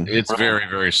solution. It's very,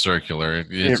 very circular.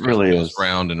 It really is.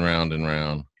 Round and round and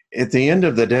round. At the end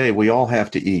of the day, we all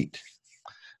have to eat.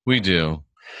 We do.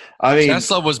 I mean,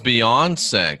 Tesla was beyond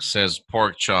sex, says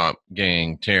Pork Chop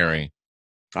Gang Terry.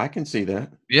 I can see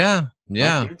that. Yeah.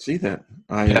 I can see that.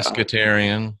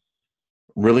 Pescatarian.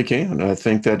 Really can. I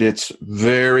think that it's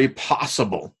very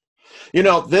possible.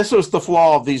 This was the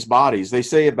flaw of these bodies. They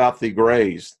say about the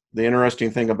Greys. The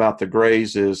interesting thing about the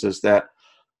Greys is that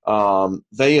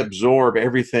they absorb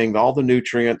everything, all the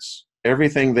nutrients,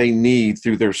 everything they need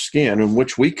through their skin, in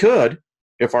which we could,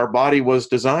 if our body was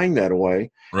designed that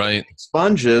way. Right.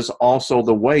 Sponges also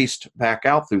the waste back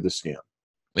out through the skin.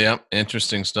 Yeah,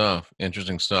 interesting stuff.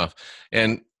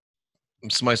 And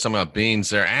somebody's talking about beans.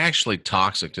 They're actually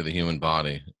toxic to the human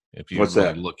body if you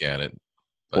look at it.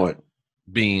 But what?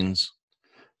 Beans?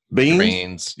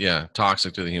 Grains, yeah,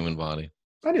 toxic to the human body.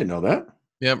 I didn't know that.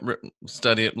 Yeah,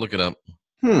 study it, look it up.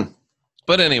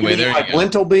 But anyway, there you go.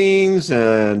 Lentil beans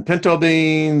and pinto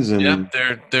beans, and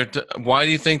they're. Why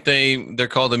do you think they're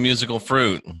called a musical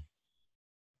fruit?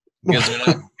 Because they're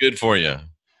not good for you.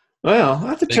 Well, I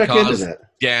have to check into that.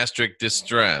 Gastric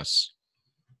distress.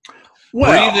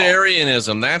 Well,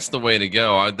 breatharianism, that's the way to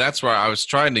go. That's where I was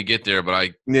trying to get there, but I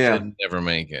could never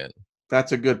make it.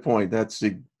 That's a good point.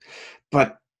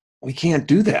 but we can't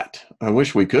do that. I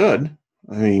wish we could.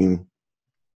 I mean,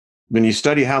 when you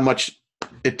study how much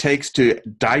it takes to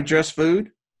digest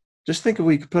food, just think if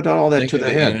we could put all that Think to of the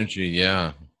head. energy,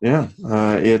 yeah. Yeah,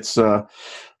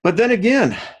 but then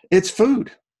again, it's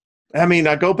food. I mean,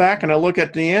 I go back and I look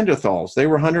at Neanderthals. They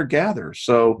were hunter-gatherers.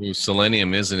 So Ooh,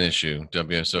 selenium is an issue.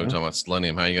 WSO talking about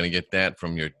selenium. How are you going to get that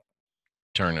from your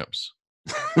turnips?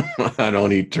 I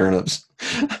don't eat turnips.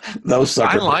 Those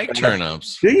suckers. I like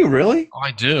turnips. Do you really? Oh,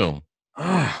 I do.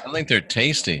 Ah, I think they're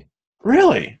tasty.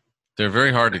 really? They're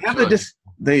very hard to They have cook.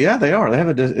 they are. They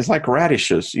have it's like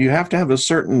radishes. You have to have a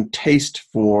certain taste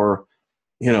for,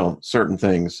 certain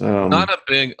things. Not a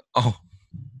big. Oh,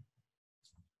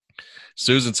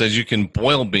 Susan says you can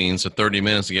boil beans for 30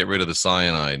 minutes to get rid of the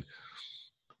cyanide.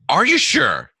 Are you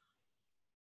sure?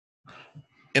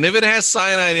 And if it has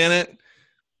cyanide in it,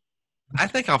 I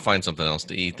think I'll find something else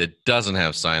to eat that doesn't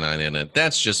have cyanide in it.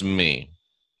 That's just me.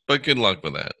 But good luck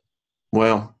with that.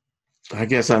 Well, I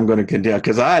guess I'm going to continue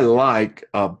because I like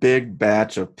a big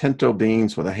batch of pinto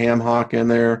beans with a ham hock in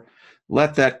there.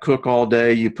 Let that cook all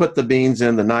day. You put the beans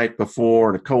in the night before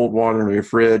in the cold water in your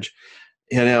fridge.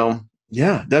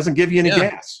 Yeah, it doesn't give you any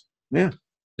gas. Yeah.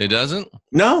 It doesn't?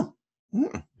 No.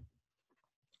 Mm-mm.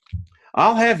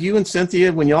 I'll have you and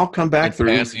Cynthia when y'all come back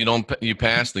through. You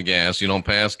pass the gas. You don't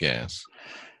pass gas.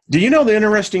 Do you know the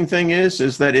interesting thing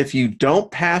is that if you don't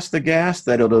pass the gas,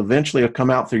 that it'll eventually come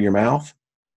out through your mouth?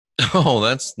 Oh,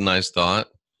 that's a nice thought.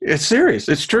 It's serious.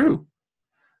 It's true.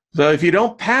 So if you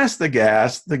don't pass the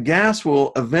gas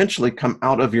will eventually come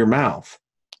out of your mouth.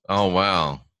 Oh,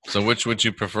 wow. So which would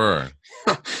you prefer?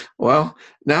 Well,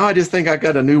 now I just think I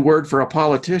got a new word for a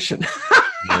politician.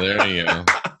 There you go.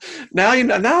 Now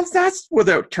that's where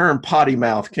the term potty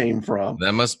mouth came from.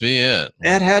 That must be it.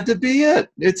 That had to be it.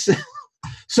 It's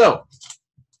so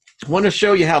I want to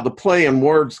show you how the play in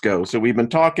words go. So we've been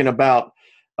talking about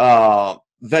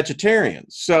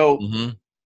vegetarians. So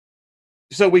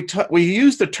so we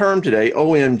use the term today,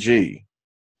 OMG,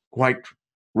 quite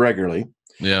regularly.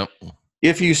 Yeah.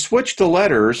 If you switch the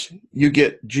letters, you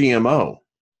get GMO.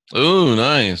 Ooh,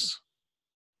 nice.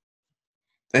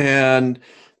 And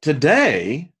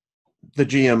today, the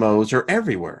GMOs are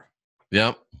everywhere.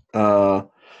 Yep.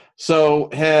 So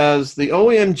has the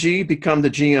OMG become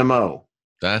the GMO?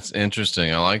 That's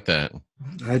interesting. I like that.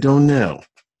 I don't know.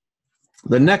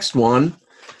 The next one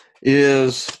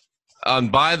is...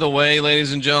 by the way,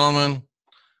 ladies and gentlemen,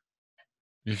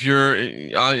 if you're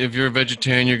a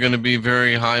vegetarian, you're going to be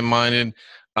very high-minded.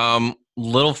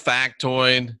 Little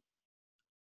factoid: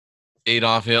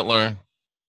 Adolf Hitler,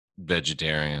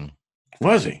 vegetarian.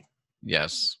 Was he?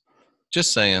 Yes.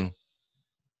 Just saying.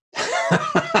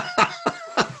 I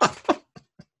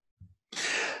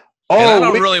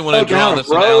don't really want to draw this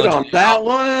analogy on that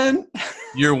one.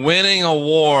 You're winning a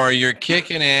war, you're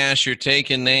kicking ass, you're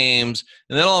taking names,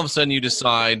 and then all of a sudden you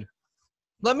decide,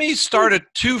 let me start a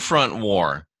two-front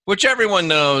war, which everyone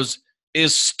knows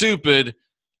is stupid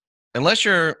unless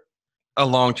you're a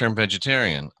long-term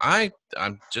vegetarian. I'm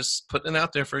just putting it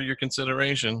out there for your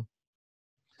consideration.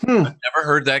 I've never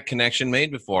heard that connection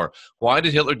made before. Why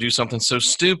did Hitler do something so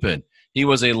stupid? He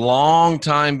was a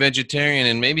long-time vegetarian,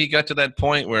 and maybe he got to that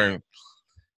point where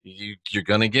you're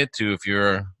going to get to if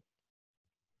you're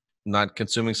not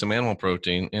consuming some animal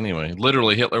protein. Anyway,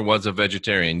 literally, Hitler was a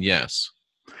vegetarian, yes.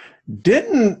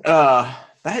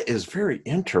 That is very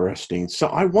interesting. So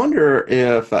I wonder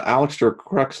if Aleister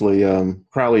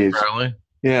Crowley is... Crowley?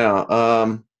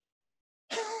 Yeah.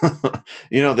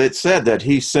 They said that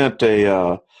he sent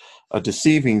a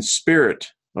deceiving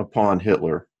spirit upon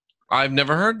Hitler. I've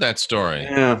never heard that story.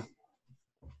 Yeah.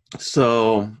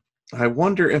 So I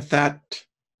wonder if that's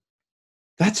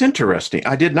interesting.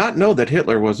 I did not know that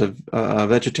Hitler was a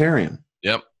vegetarian.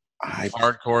 Yep.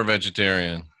 Hardcore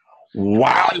vegetarian.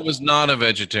 Wow. Crowley was not a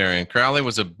vegetarian. Crowley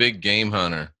was a big game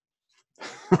hunter.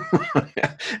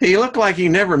 He looked like he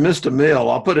never missed a meal.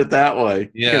 I'll put it that way.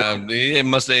 Yeah, he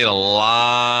must have ate a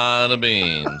lot of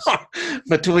beans.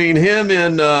 Between him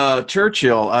and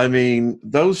Churchill, I mean,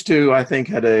 those two, I think,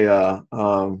 had a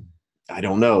I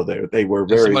don't know. They were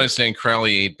very... Somebody's saying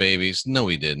Crowley ate babies. No,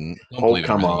 he didn't. Don't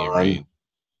come on.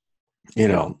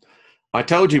 I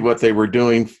told you what they were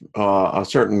doing. A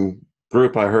certain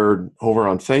group I heard over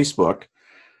on Facebook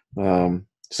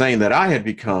saying that I had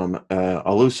become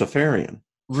a Luciferian.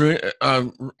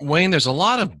 Wayne, there's a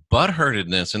lot of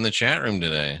butthurtedness in the chat room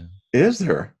today. Is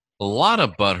there? A lot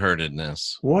of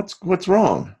butthurtedness. What's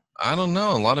wrong? I don't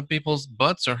know. A lot of people's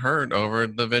butts are hurt over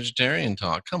the vegetarian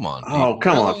talk. Come on. Oh,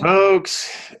 come on, folks.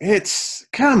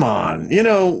 Come on.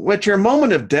 At your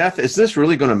moment of death, is this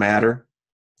really going to matter?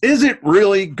 Is it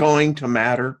really going to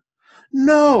matter?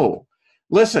 No.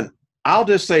 Listen, I'll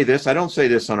just say this. I don't say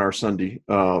this on our Sunday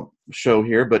show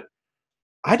here, but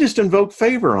I just invoke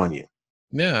favor on you.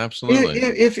 Yeah, absolutely.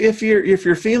 If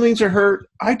your feelings are hurt,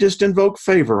 I just invoke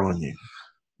favor on you.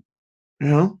 You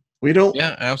know, we don't.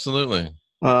 Yeah, absolutely.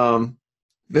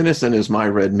 Venison is my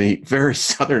red meat. Very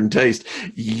Southern taste.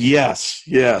 Yes.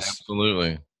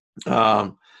 Absolutely.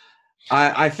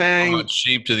 I think brought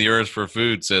sheep to the earth for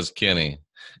food, says Kenny.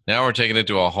 Now we're taking it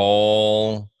to a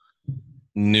whole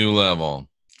new level.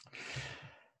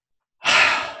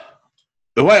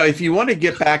 Well, if you want to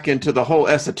get back into the whole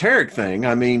esoteric thing,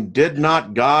 I mean, did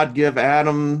not God give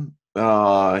Adam,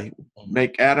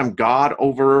 make Adam God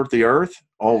over the earth,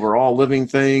 over all living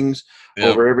things,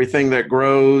 over everything that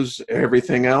grows,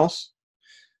 everything else?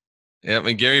 Yep,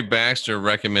 and Gary Baxter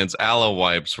recommends aloe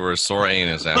wipes for a sore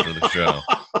anus after the show.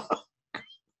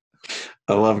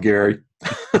 I love Gary.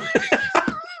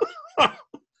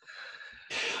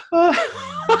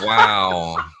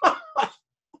 Wow.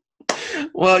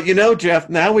 Well, you know, Jeff,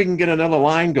 now we can get another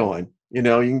line going. You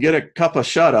know, you can get a cup of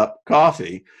shut up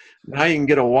coffee. Now you can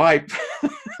get a wipe.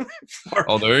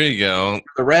 There you go.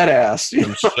 The red ass.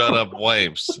 Some shut up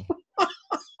wipes.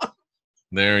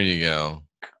 There you go.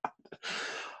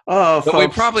 Oh, but we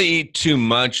probably eat too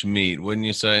much meat, wouldn't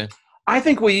you say? I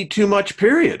think we eat too much,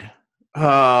 period.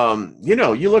 You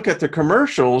know, you look at the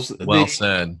commercials. Well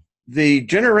said. The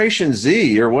Generation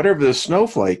Z or whatever, the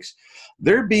snowflakes,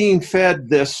 they're being fed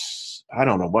this, I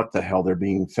don't know what the hell they're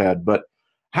being fed, but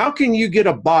how can you get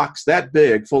a box that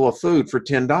big full of food for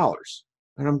 $10?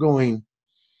 And I'm going,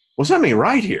 well, something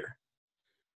right here.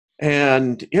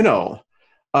 And, you know,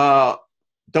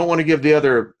 don't want to give the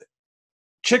other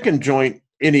chicken joint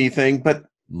anything, but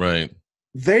right.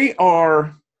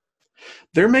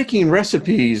 They're making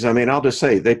recipes. I mean, I'll just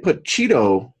say they put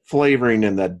Cheeto flavoring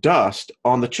in the dust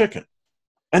on the chicken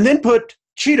and then put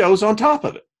Cheetos on top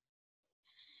of it.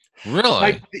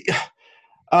 Really?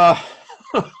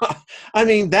 I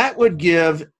mean, that would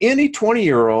give any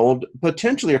 20-year-old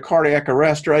potentially a cardiac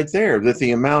arrest right there with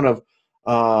the amount of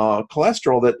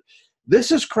cholesterol that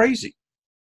this is crazy.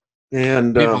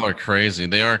 And people are crazy.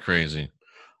 They are crazy.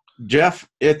 Jeff,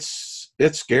 it's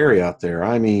scary out there.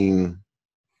 I mean,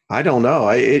 I don't know.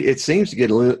 It seems to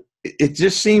get a little, it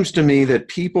just seems to me that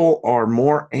people are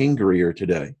more angrier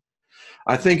today.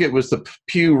 I think it was the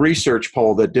Pew Research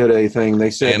poll that did a thing.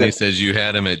 They said, and he says you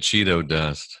had him at Cheeto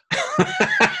dust.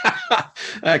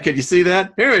 Can you see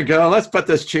that? Here we go. Let's put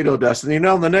this Cheeto dust. And you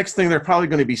know, the next thing they're probably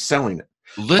going to be selling it.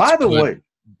 By the way,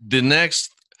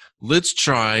 let's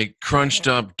try crunched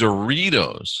up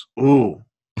Doritos. Ooh.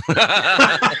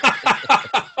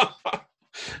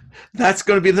 That's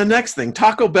going to be the next thing.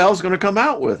 Taco Bell's going to come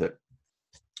out with it.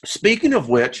 Speaking of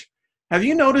which, have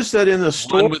you noticed that in the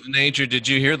store? One with nature, did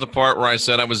you hear the part where I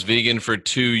said I was vegan for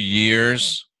 2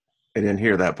 years? I didn't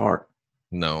hear that part.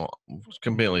 No,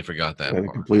 completely forgot that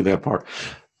part. Completely that part.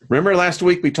 Remember last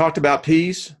week we talked about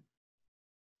peas?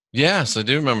 Yes, I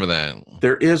do remember that.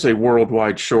 There is a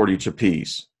worldwide shortage of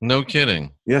peas. No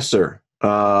kidding. Yes, sir.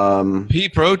 Pea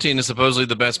protein is supposedly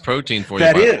the best protein for you,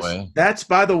 by the way. That's,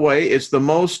 by the way, it's the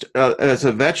most, as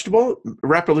a vegetable,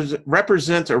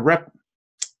 represents or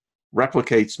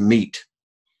replicates meat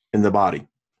in the body.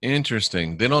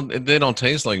 Interesting. They don't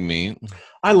taste like meat.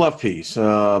 I love peas,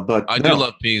 but I do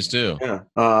love peas too. Yeah,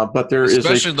 but there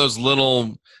especially those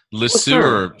little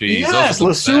Lesueur peas. Yes,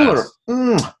 Lesueur.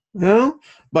 Yeah,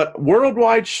 but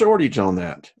worldwide shortage on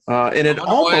that, and it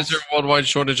almost. Why is there a worldwide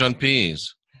shortage on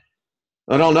peas?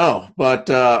 I don't know, but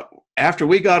after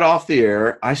we got off the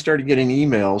air, I started getting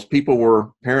emails. People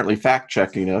were apparently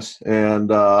fact-checking us,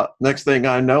 and next thing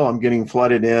I know, I'm getting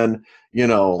flooded in. You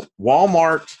know,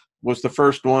 Walmart was the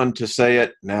first one to say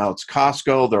it. Now it's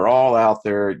Costco. They're all out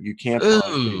there. You can't.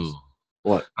 Ooh.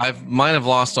 What? I might have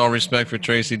lost all respect for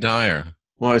Tracy Dyer.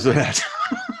 Why is that?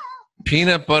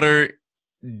 Peanut butter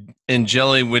and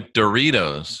jelly with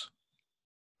Doritos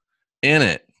in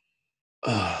it.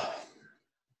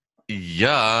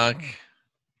 Yuck.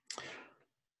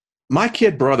 My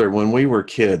kid brother, when we were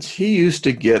kids, he used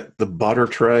to get the butter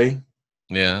tray.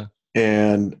 Yeah.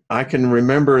 And I can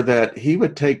remember that he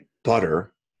would take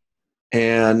butter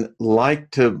and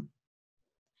like to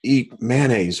eat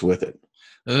mayonnaise with it.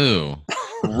 Ooh.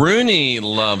 Rooney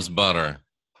loves butter.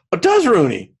 What does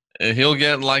Rooney? He'll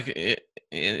get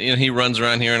he runs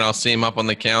around here and I'll see him up on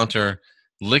the counter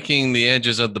licking the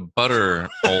edges of the butter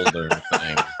holder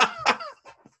thing.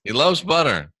 He loves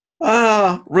butter.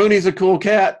 Rooney's a cool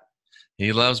cat.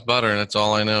 He loves butter. That's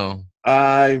all I know.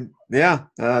 Yeah,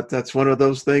 that's one of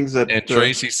those things that. And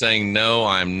Tracy's saying, no,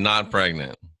 I'm not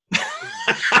pregnant.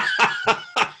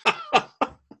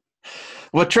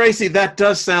 Well, Tracy, that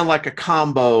does sound like a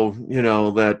combo,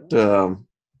 that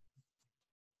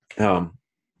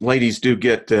ladies do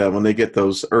get when they get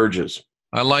those urges.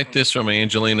 I like this from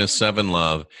Angelina Seven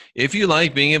Love. If you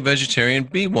like being a vegetarian,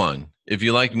 be one. If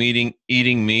you like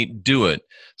eating meat, do it.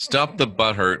 Stop the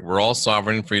butt hurt. We're all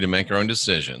sovereign and free to make our own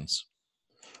decisions.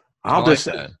 I like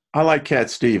that. I like Cat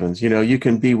Stevens. You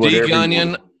can be whatever D. you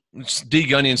want. D.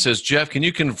 Gunyon says, Jeff, can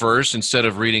you converse instead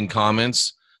of reading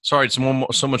comments? Sorry, it's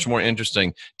so much more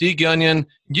interesting. D. Gunyon,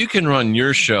 you can run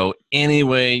your show any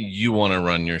way you want to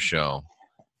run your show.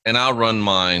 And I'll run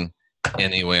mine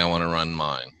any way I want to run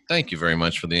mine. Thank you very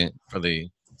much for the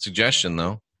suggestion,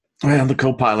 though. Well, the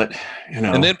co-pilot,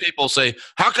 And then people say,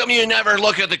 how come you never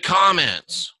look at the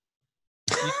comments?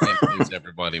 You can't please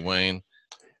everybody, Wayne.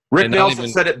 Rick Nelson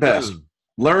said it best.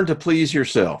 Learn to please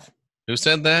yourself. Who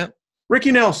said that?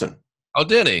 Ricky Nelson. Oh,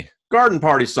 did he? Garden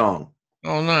party song.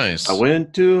 Oh, nice. I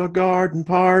went to a garden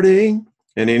party.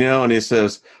 And, and he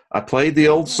says, I played the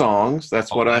old songs.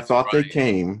 That's what I thought they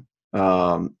came.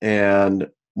 And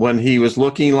when he was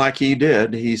looking like he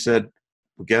did, he said,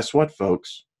 well, guess what,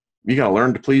 folks? You got to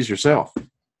learn to please yourself.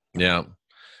 Yeah.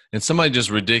 And somebody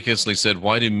just ridiculously said,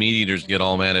 why do meat eaters get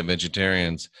all mad at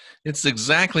vegetarians? It's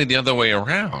exactly the other way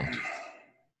around.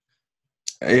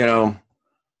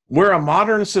 We're a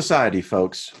modern society,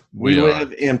 folks. We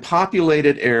live in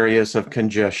populated areas of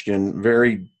congestion,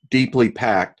 very deeply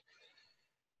packed.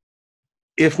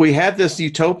 If we had this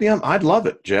utopian, I'd love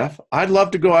it, Jeff. I'd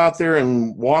love to go out there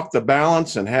and walk the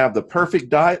balance and have the perfect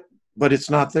diet, but it's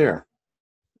not there.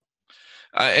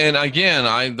 And again,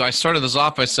 I started this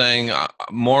off by saying,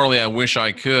 morally, I wish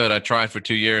I could. I tried for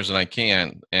 2 years and I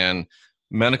can't. And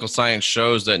medical science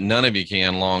shows that none of you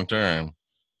can long term.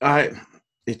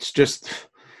 It's just,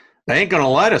 they ain't going to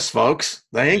let us, folks.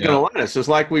 They ain't going to let us. It's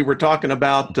like we were talking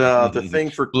about the thing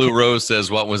for... Blue Rose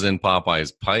says, what was in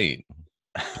Popeye's pipe?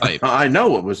 I know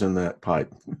what was in that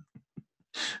pipe.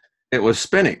 It was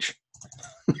spinach.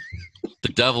 The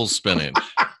devil's spinach.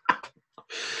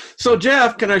 So,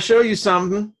 Jeff, can I show you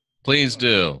something? Please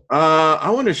do.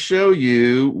 I want to show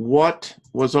you what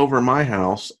was over my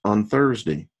house on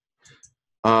Thursday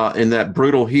in that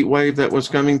brutal heat wave that was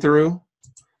coming through.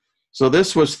 So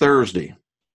this was Thursday.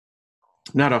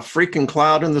 Not a freaking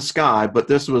cloud in the sky, but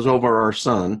this was over our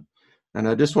sun. And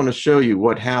I just want to show you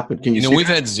what happened. Can you see? We've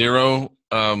had zero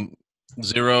chemtrails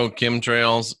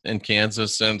in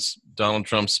Kansas since Donald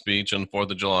Trump's speech on the 4th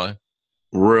of July.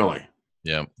 Really?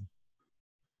 Yeah.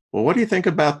 Well, what do you think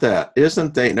about that?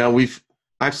 Isn't they? Now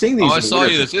I've seen these. Oh, I saw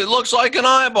you this. It looks like an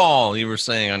eyeball, you were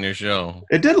saying on your show.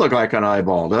 It did look like an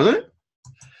eyeball, doesn't it?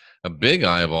 A big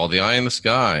eyeball, the eye in the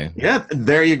sky. Yeah,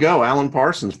 there you go. Alan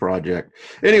Parsons Project.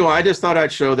 Anyway, I just thought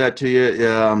I'd show that to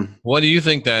you. What do you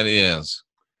think that is?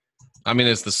 I mean,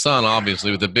 it's the sun, obviously,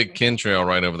 with a big chemtrail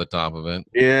right over the top of it.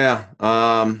 Yeah,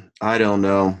 I don't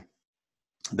know.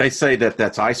 They say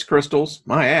that's ice crystals.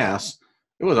 My ass.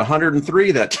 It was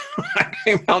 103 that I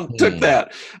came out and took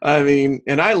that. I mean,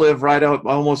 and I live right up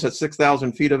almost at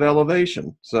 6,000 feet of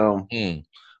elevation. So I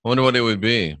wonder what it would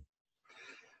be.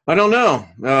 I don't know.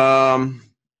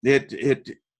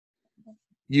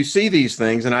 You see these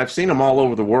things, and I've seen them all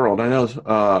over the world. I know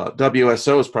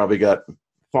WSO's probably got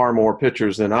far more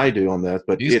pictures than I do on that,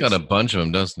 but he's got a bunch of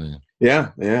them, doesn't he? Yeah.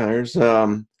 There's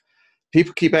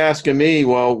people keep asking me,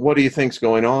 well, what do you think's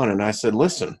going on? And I said,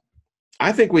 listen,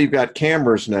 I think we've got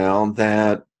cameras now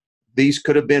that these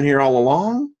could have been here all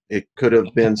along. It could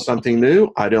have been something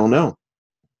new. I don't know.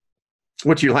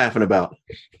 What you laughing about?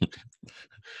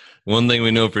 One thing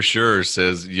we know for sure,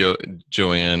 says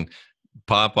Joanne,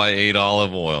 Popeye ate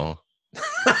olive oil.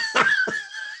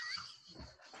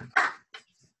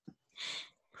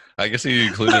 I guess he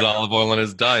included olive oil in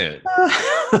his diet.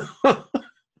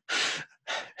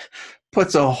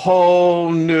 Puts a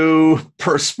whole new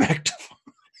perspective.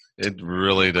 It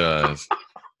really does.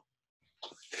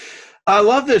 I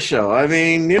love this show. I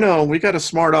mean, we got a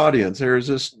smart audience. There's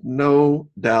just no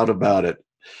doubt about it.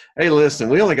 Hey, listen,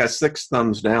 we only got 6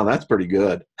 thumbs down. That's pretty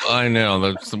good. I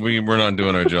know. We're not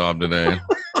doing our job today.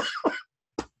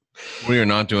 We are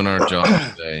not doing our job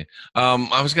today.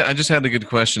 I just had a good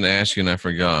question to ask you, and I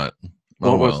forgot.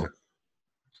 What was it?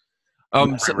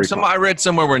 I read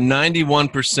somewhere where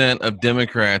 91% of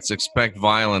Democrats expect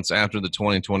violence after the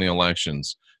 2020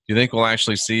 elections. Do you think we'll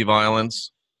actually see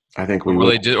violence? I think we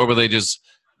will. Or will they just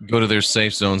go to their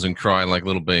safe zones and cry like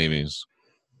little babies?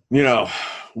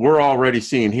 We're already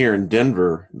seeing here in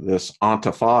Denver this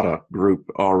Antifada group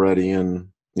already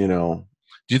in, Do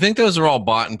you think those are all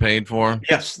bought and paid for?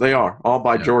 Yes, they are. All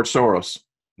by George Soros.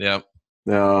 Yep.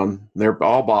 They're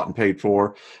all bought and paid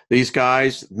for. These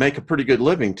guys make a pretty good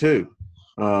living too.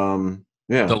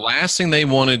 Yeah. The last thing they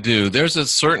want to do, there's a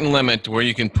certain limit to where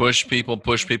you can push people.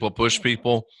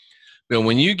 But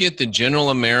when you get the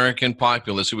general American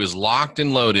populace who is locked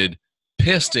and loaded,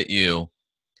 pissed at you,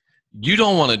 you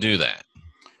don't want to do that.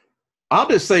 I'll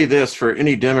just say this for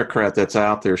any Democrat that's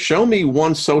out there. Show me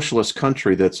one socialist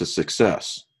country that's a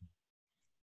success.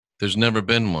 There's never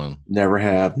been one. Never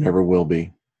have, never will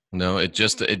be. No, it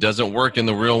doesn't work in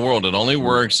the real world. It only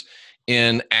works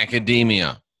in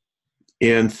academia.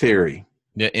 In theory.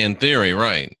 Yeah, in theory,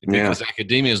 right. Because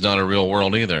academia is not a real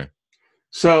world either.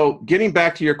 So getting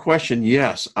back to your question,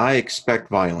 yes, I expect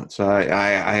violence.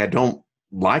 I don't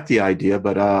like the idea,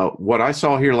 but what I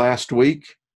saw here last week,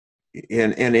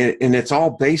 and it's all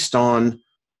based on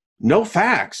no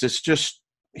facts. It's just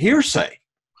hearsay.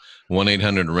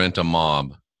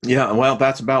 1-800-RENT-A-MOB. Yeah, well,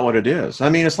 that's about what it is. I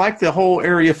mean, it's like the whole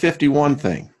Area 51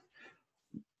 thing.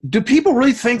 Do people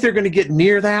really think they're going to get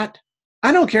near that?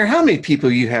 I don't care how many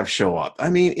people you have show up. I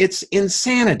mean, it's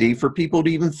insanity for people to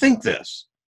even think this.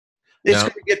 It's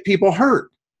going to get people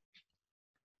hurt.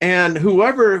 And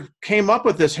whoever came up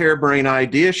with this harebrained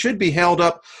idea should be held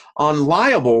up on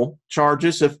liable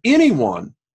charges if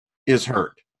anyone is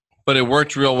hurt. But it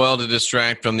worked real well to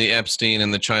distract from the Epstein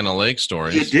and the China Lake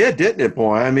stories. It did, didn't it,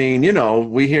 boy? I mean,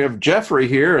 we have Jeffrey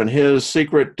here and his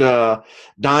secret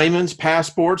diamonds,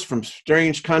 passports from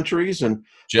strange countries. And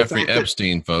Jeffrey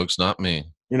Epstein, folks, not me.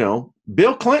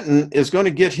 Bill Clinton is going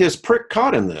to get his prick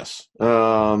caught in this.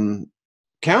 Count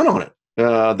on it.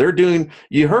 They're doing.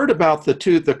 You heard about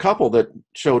the couple that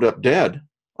showed up dead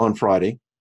on Friday.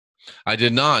 I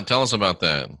did not. Tell us about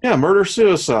that. Yeah,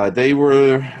 murder-suicide. They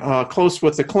were close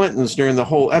with the Clintons during the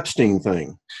whole Epstein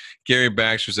thing. Gary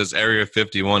Baxter says Area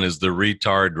 51 is the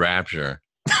retard rapture.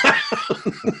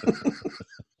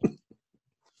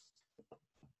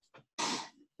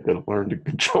 Gotta learn to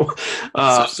control.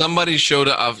 So somebody showed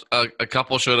up. A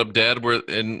couple showed up dead.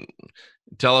 And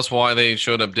tell us why they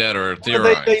showed up dead, or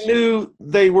theorize. They knew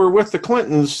they were with the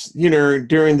Clintons,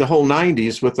 during the whole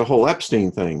 '90s with the whole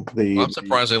Epstein thing. I'm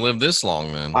surprised they lived this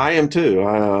long. Then I am too.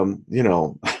 I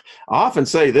often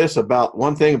say this about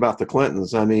one thing about the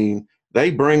Clintons. I mean,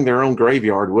 they bring their own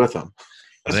graveyard with them.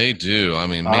 They do. I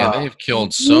mean, man, they've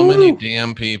killed so many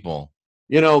damn people.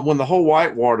 When the whole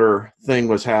Whitewater thing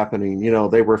was happening,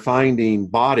 they were finding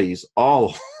bodies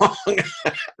all along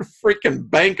that freaking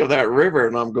bank of that river.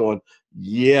 And I'm going,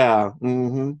 yeah.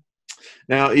 Mm-hmm.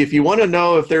 Now, if you want to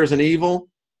know if there's an evil.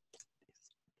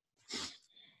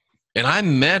 And I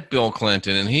met Bill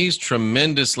Clinton, and he's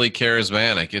tremendously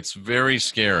charismatic. It's very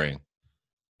scary.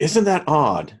 Isn't that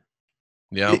odd?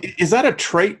 Yeah. Is that a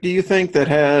trait, do you think, that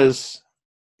has,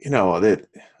 that...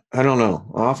 I don't know.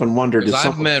 I often wondered.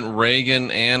 I've met Reagan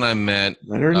and I met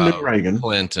Reagan.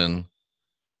 Clinton.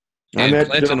 And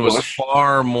Clinton was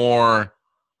far more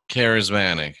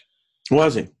charismatic.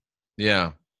 Was he?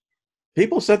 Yeah.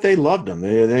 People said they loved him.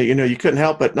 They you couldn't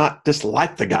help but not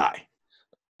dislike the guy.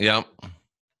 Yep.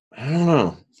 I don't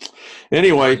know.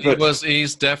 Anyway,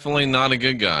 he's definitely not a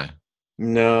good guy.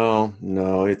 No,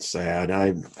 it's sad.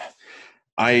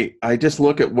 I just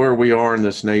look at where we are in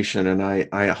this nation, and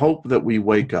I hope that we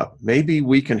wake up. Maybe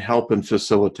we can help and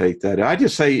facilitate that. I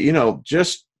just say,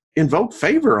 just invoke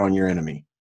favor on your enemy.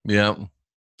 Yeah.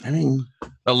 I mean,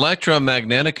 Electra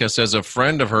Magnetica says a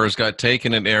friend of hers got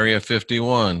taken at Area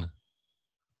 51.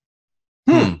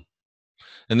 And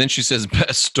then she says,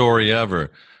 best story ever.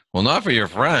 Well, not for your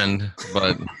friend,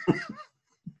 but...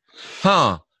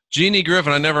 Jeannie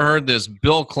Griffin, I never heard this.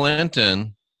 Bill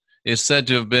Clinton is said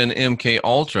to have been MK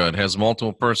Ultra. It has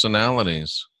multiple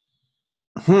personalities.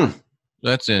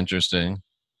 That's interesting.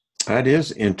 That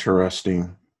is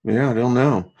interesting. Yeah, I don't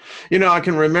know. I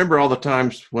can remember all the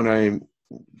times when I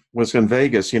was in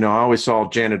Vegas, I always saw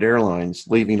Janet Airlines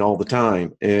leaving all the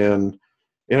time. And,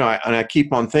 I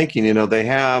keep on thinking, they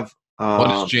have...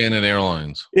 what is Janet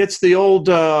Airlines? It's the old...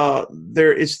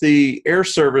 it's the air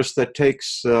service that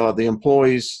takes the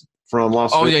employees from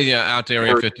Las Vegas. Oh, yeah, out to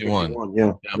Area 51.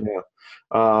 Yeah.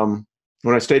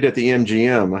 When I stayed at the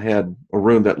MGM, I had a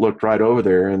room that looked right over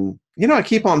there. And, I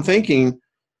keep on thinking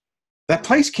that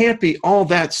place can't be all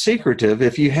that secretive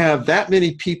if you have that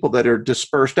many people that are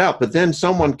dispersed out. But then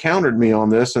someone countered me on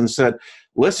this and said,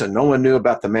 listen, no one knew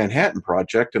about the Manhattan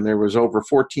Project, and there was over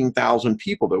 14,000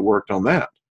 people that worked on that.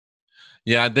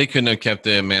 Yeah, they couldn't have kept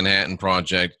the Manhattan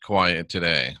Project quiet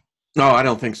today. No, I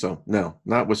don't think so. No,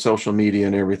 not with social media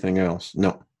and everything else.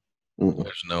 No.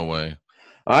 There's no way.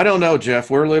 I don't know, Jeff.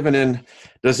 We're living in...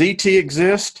 Does ET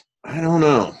exist? I don't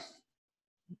know.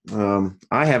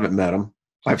 I haven't met him.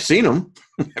 I've seen him.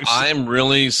 I'm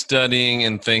really studying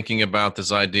and thinking about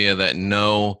this idea that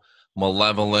no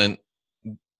malevolent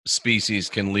species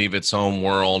can leave its home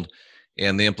world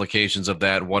and the implications of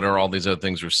that. What are all these other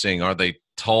things we're seeing? Are they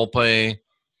tulpe?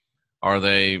 Are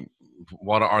they,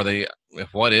 what are they?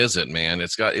 What is it, man?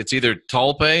 It's either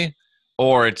tulpe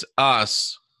or it's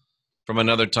us from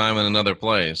another time in another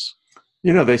place.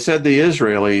 They said the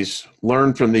Israelis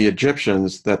learned from the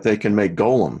Egyptians that they can make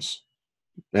golems.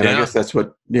 And I guess that's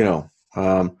what,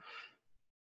 I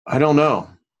don't know.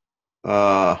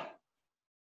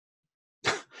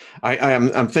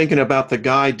 I'm thinking about the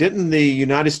guy. Didn't the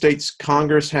United States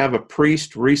Congress have a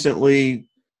priest recently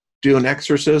do an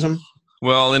exorcism?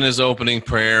 Well, in his opening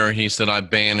prayer, he said, "I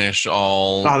banish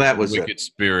all wicked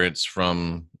spirits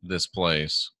from this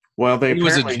place." Well, he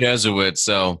was a Jesuit,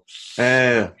 so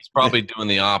he's probably doing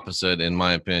the opposite, in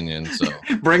my opinion. So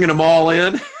bringing them all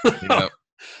in. Yep.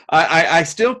 I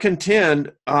still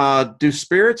contend. Do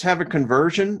spirits have a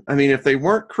conversion? I mean, if they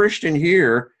weren't Christian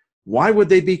here, why would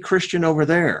they be Christian over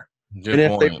there? Good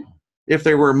point. If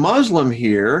they were Muslim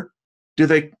here, do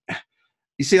they?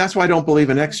 You see, that's why I don't believe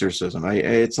in exorcism.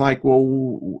 It's like,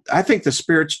 well, I think the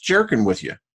spirit's jerking with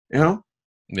you. Yeah.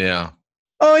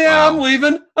 Oh yeah, wow. I'm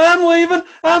leaving.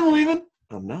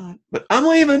 I'm not, but I'm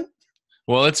leaving.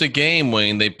 Well, it's a game,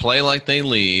 Wayne. They play like they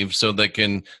leave so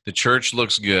the church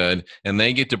looks good, and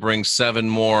they get to bring 7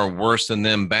 more worse than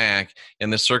them back,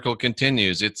 and the circle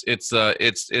continues. It's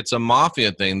a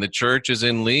mafia thing. The church is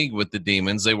in league with the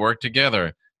demons. They work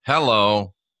together.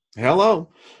 Hello.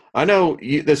 I know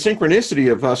the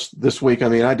synchronicity of us this week. I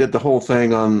mean, I did the whole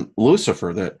thing on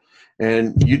Lucifer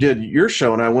and you did your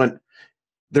show, and I went,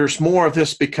 there's more of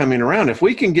this becoming around. If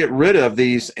we can get rid of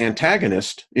these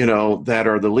antagonists, that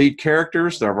are the lead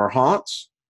characters, that are our haunts,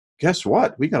 guess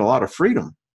what? We got a lot of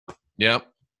freedom. Yep,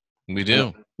 we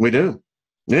do. We do.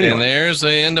 Anyway. And there's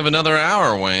the end of another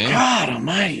hour, Wayne. God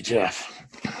almighty, Jeff.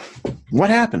 What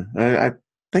happened? I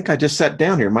think I just sat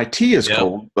down here. My tea is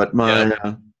cold, but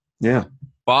yeah.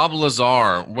 Bob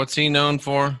Lazar, what's he known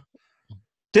for?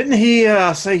 Didn't he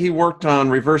say he worked on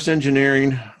reverse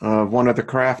engineering of one of the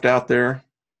craft out there?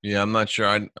 Yeah, I'm not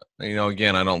sure.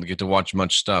 Again, I don't get to watch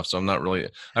much stuff, so I'm not really.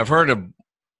 I've heard of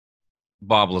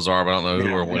Bob Lazar, but I don't know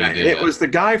who or what he did. It was the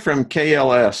guy from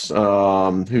KLS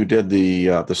who did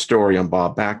the story on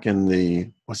Bob back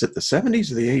in was it the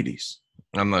 70s or the 80s?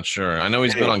 I'm not sure. I know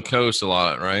he's been on Coast a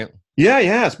lot, right? Yeah, he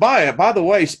has. By the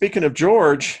way, speaking of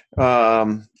George,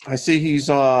 I see he's.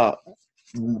 I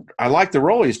like the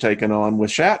role he's taken on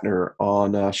with Shatner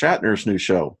on Shatner's new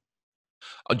show.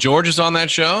 George is on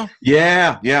that show?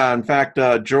 Yeah. In fact,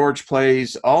 George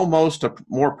plays almost a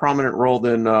more prominent role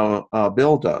than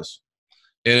Bill does.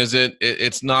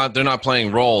 It's not. They're not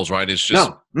playing roles, right? It's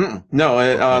just no.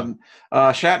 Okay.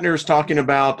 Shatner's talking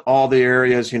about all the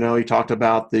areas. He talked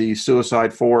about the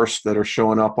suicide force that are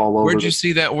showing up all over. Where'd you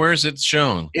see that? Where is it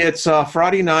shown? It's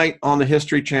Friday night on the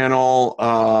History Channel,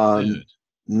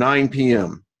 9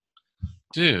 p.m.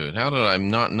 Dude, how did I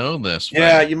not know this?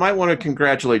 Yeah, you might want to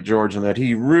congratulate George on that.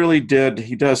 He really did.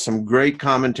 He does some great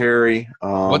commentary.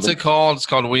 What's it called? It's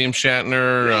called William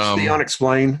Shatner. It's the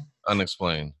Unexplained.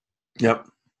 Unexplained. Yep.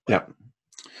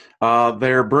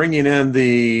 They're bringing in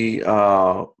the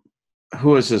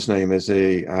who is his name? Is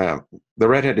the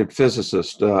redheaded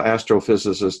physicist,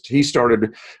 astrophysicist. He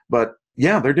started, but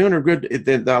yeah, they're doing a good.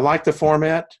 I like the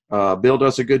format. Bill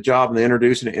does a good job in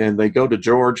introducing it, and they go to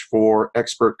George for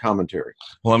expert commentary.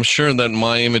 Well, I'm sure that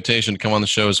my invitation to come on the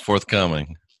show is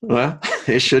forthcoming. Well,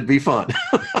 it should be fun.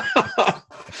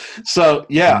 So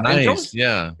yeah, nice.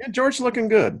 George, George looking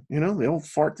good. The old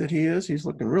fart that he is, he's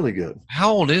looking really good.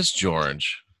 How old is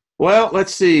George? Well,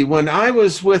 let's see. When I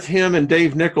was with him and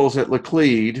Dave Nichols at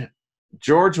Laclede,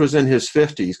 George was in his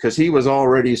 50s because he was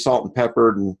already salt and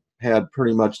peppered and had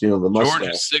pretty much, the mustache.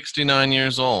 George is 69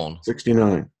 years old.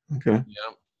 69. Okay.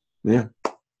 Yeah.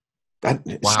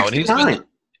 Wow. And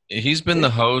he's been the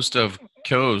host of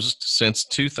Coast since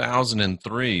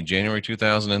 2003, January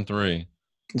 2003.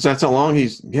 So that's how long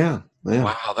he's, yeah.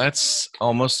 Wow, that's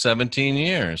almost 17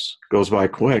 years. Goes by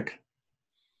quick.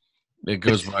 It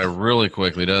goes by really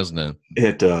quickly, doesn't it?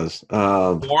 It does.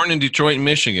 Born in Detroit,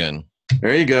 Michigan.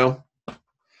 There you go.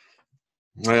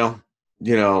 Well,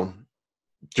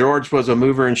 George was a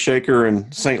mover and shaker in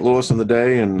St. Louis in the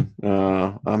day, and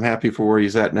I'm happy for where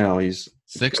he's at now. He's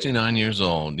 69 years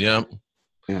old. Yep.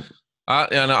 Yeah.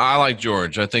 I like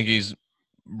George. I think he's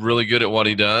really good at what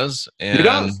he does. And he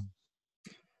does.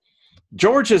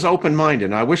 George is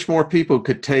open-minded. I wish more people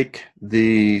could take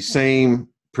the same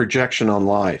projection on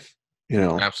life.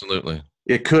 Absolutely.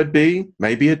 It could be,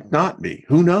 maybe it not be.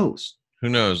 Who knows? Who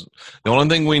knows? The only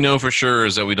thing we know for sure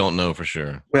is that we don't know for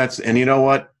sure. And you know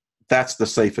what? That's the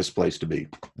safest place to be.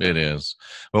 It is.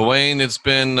 Well, Wayne, it's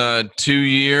been 2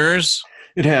 years.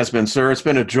 It has been, sir. It's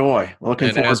been a joy. Looking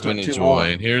It has forward to been a two joy. more.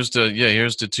 And here's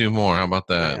to two more. How about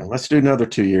that? Man, let's do another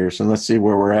 2 years and let's see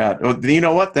where we're at. Oh, you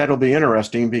know what? That'll be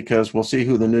interesting because we'll see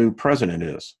who the new president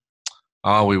is.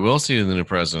 Oh, we will see who the new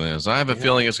president is. I have a Yeah.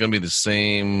 feeling it's going to be the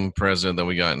same president that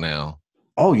we got now.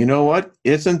 Oh, you know what?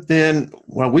 Isn't then,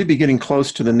 well, we'd be getting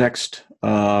close to the next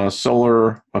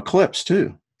solar eclipse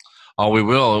too. Oh, we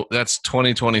will. That's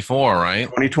 2024, right?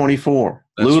 2024.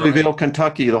 That's Louisville, right.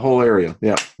 Kentucky, the whole area.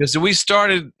 Yeah. Because we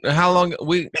started, how long?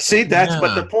 See, that's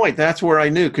but the point. That's where I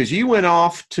knew because you went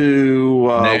off to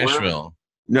Nashville.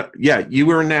 No, yeah, you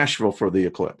were in Nashville for the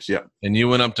eclipse. Yeah. And you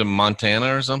went up to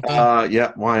Montana or something?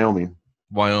 Yeah, Wyoming.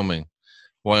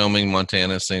 Wyoming,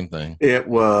 Montana, same thing. It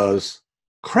was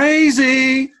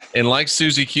crazy. And like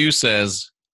Susie Q says,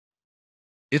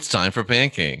 it's time for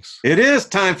pancakes. It is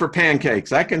time for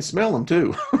pancakes. I can smell them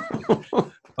too.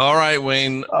 All right,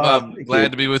 Wayne.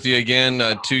 Glad to be with you again.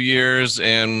 2 years,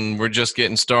 and we're just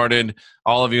getting started.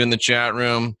 All of you in the chat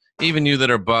room, even you that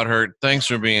are butthurt, thanks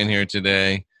for being here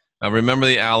today. Remember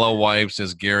the aloe wipes,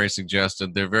 as Gary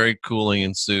suggested. They're very cooling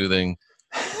and soothing.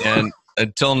 And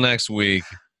until next week,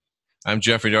 I'm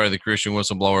Jeffrey Darty, the Christian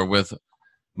Whistleblower, with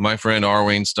my friend R.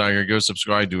 Wayne Steiger. Go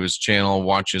subscribe to his channel,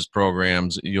 watch his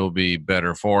programs. You'll be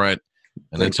better for it.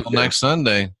 And until next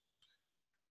Sunday,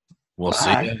 we'll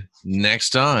see you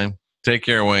next time. Take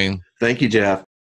care, Wayne. Thank you, Jeff.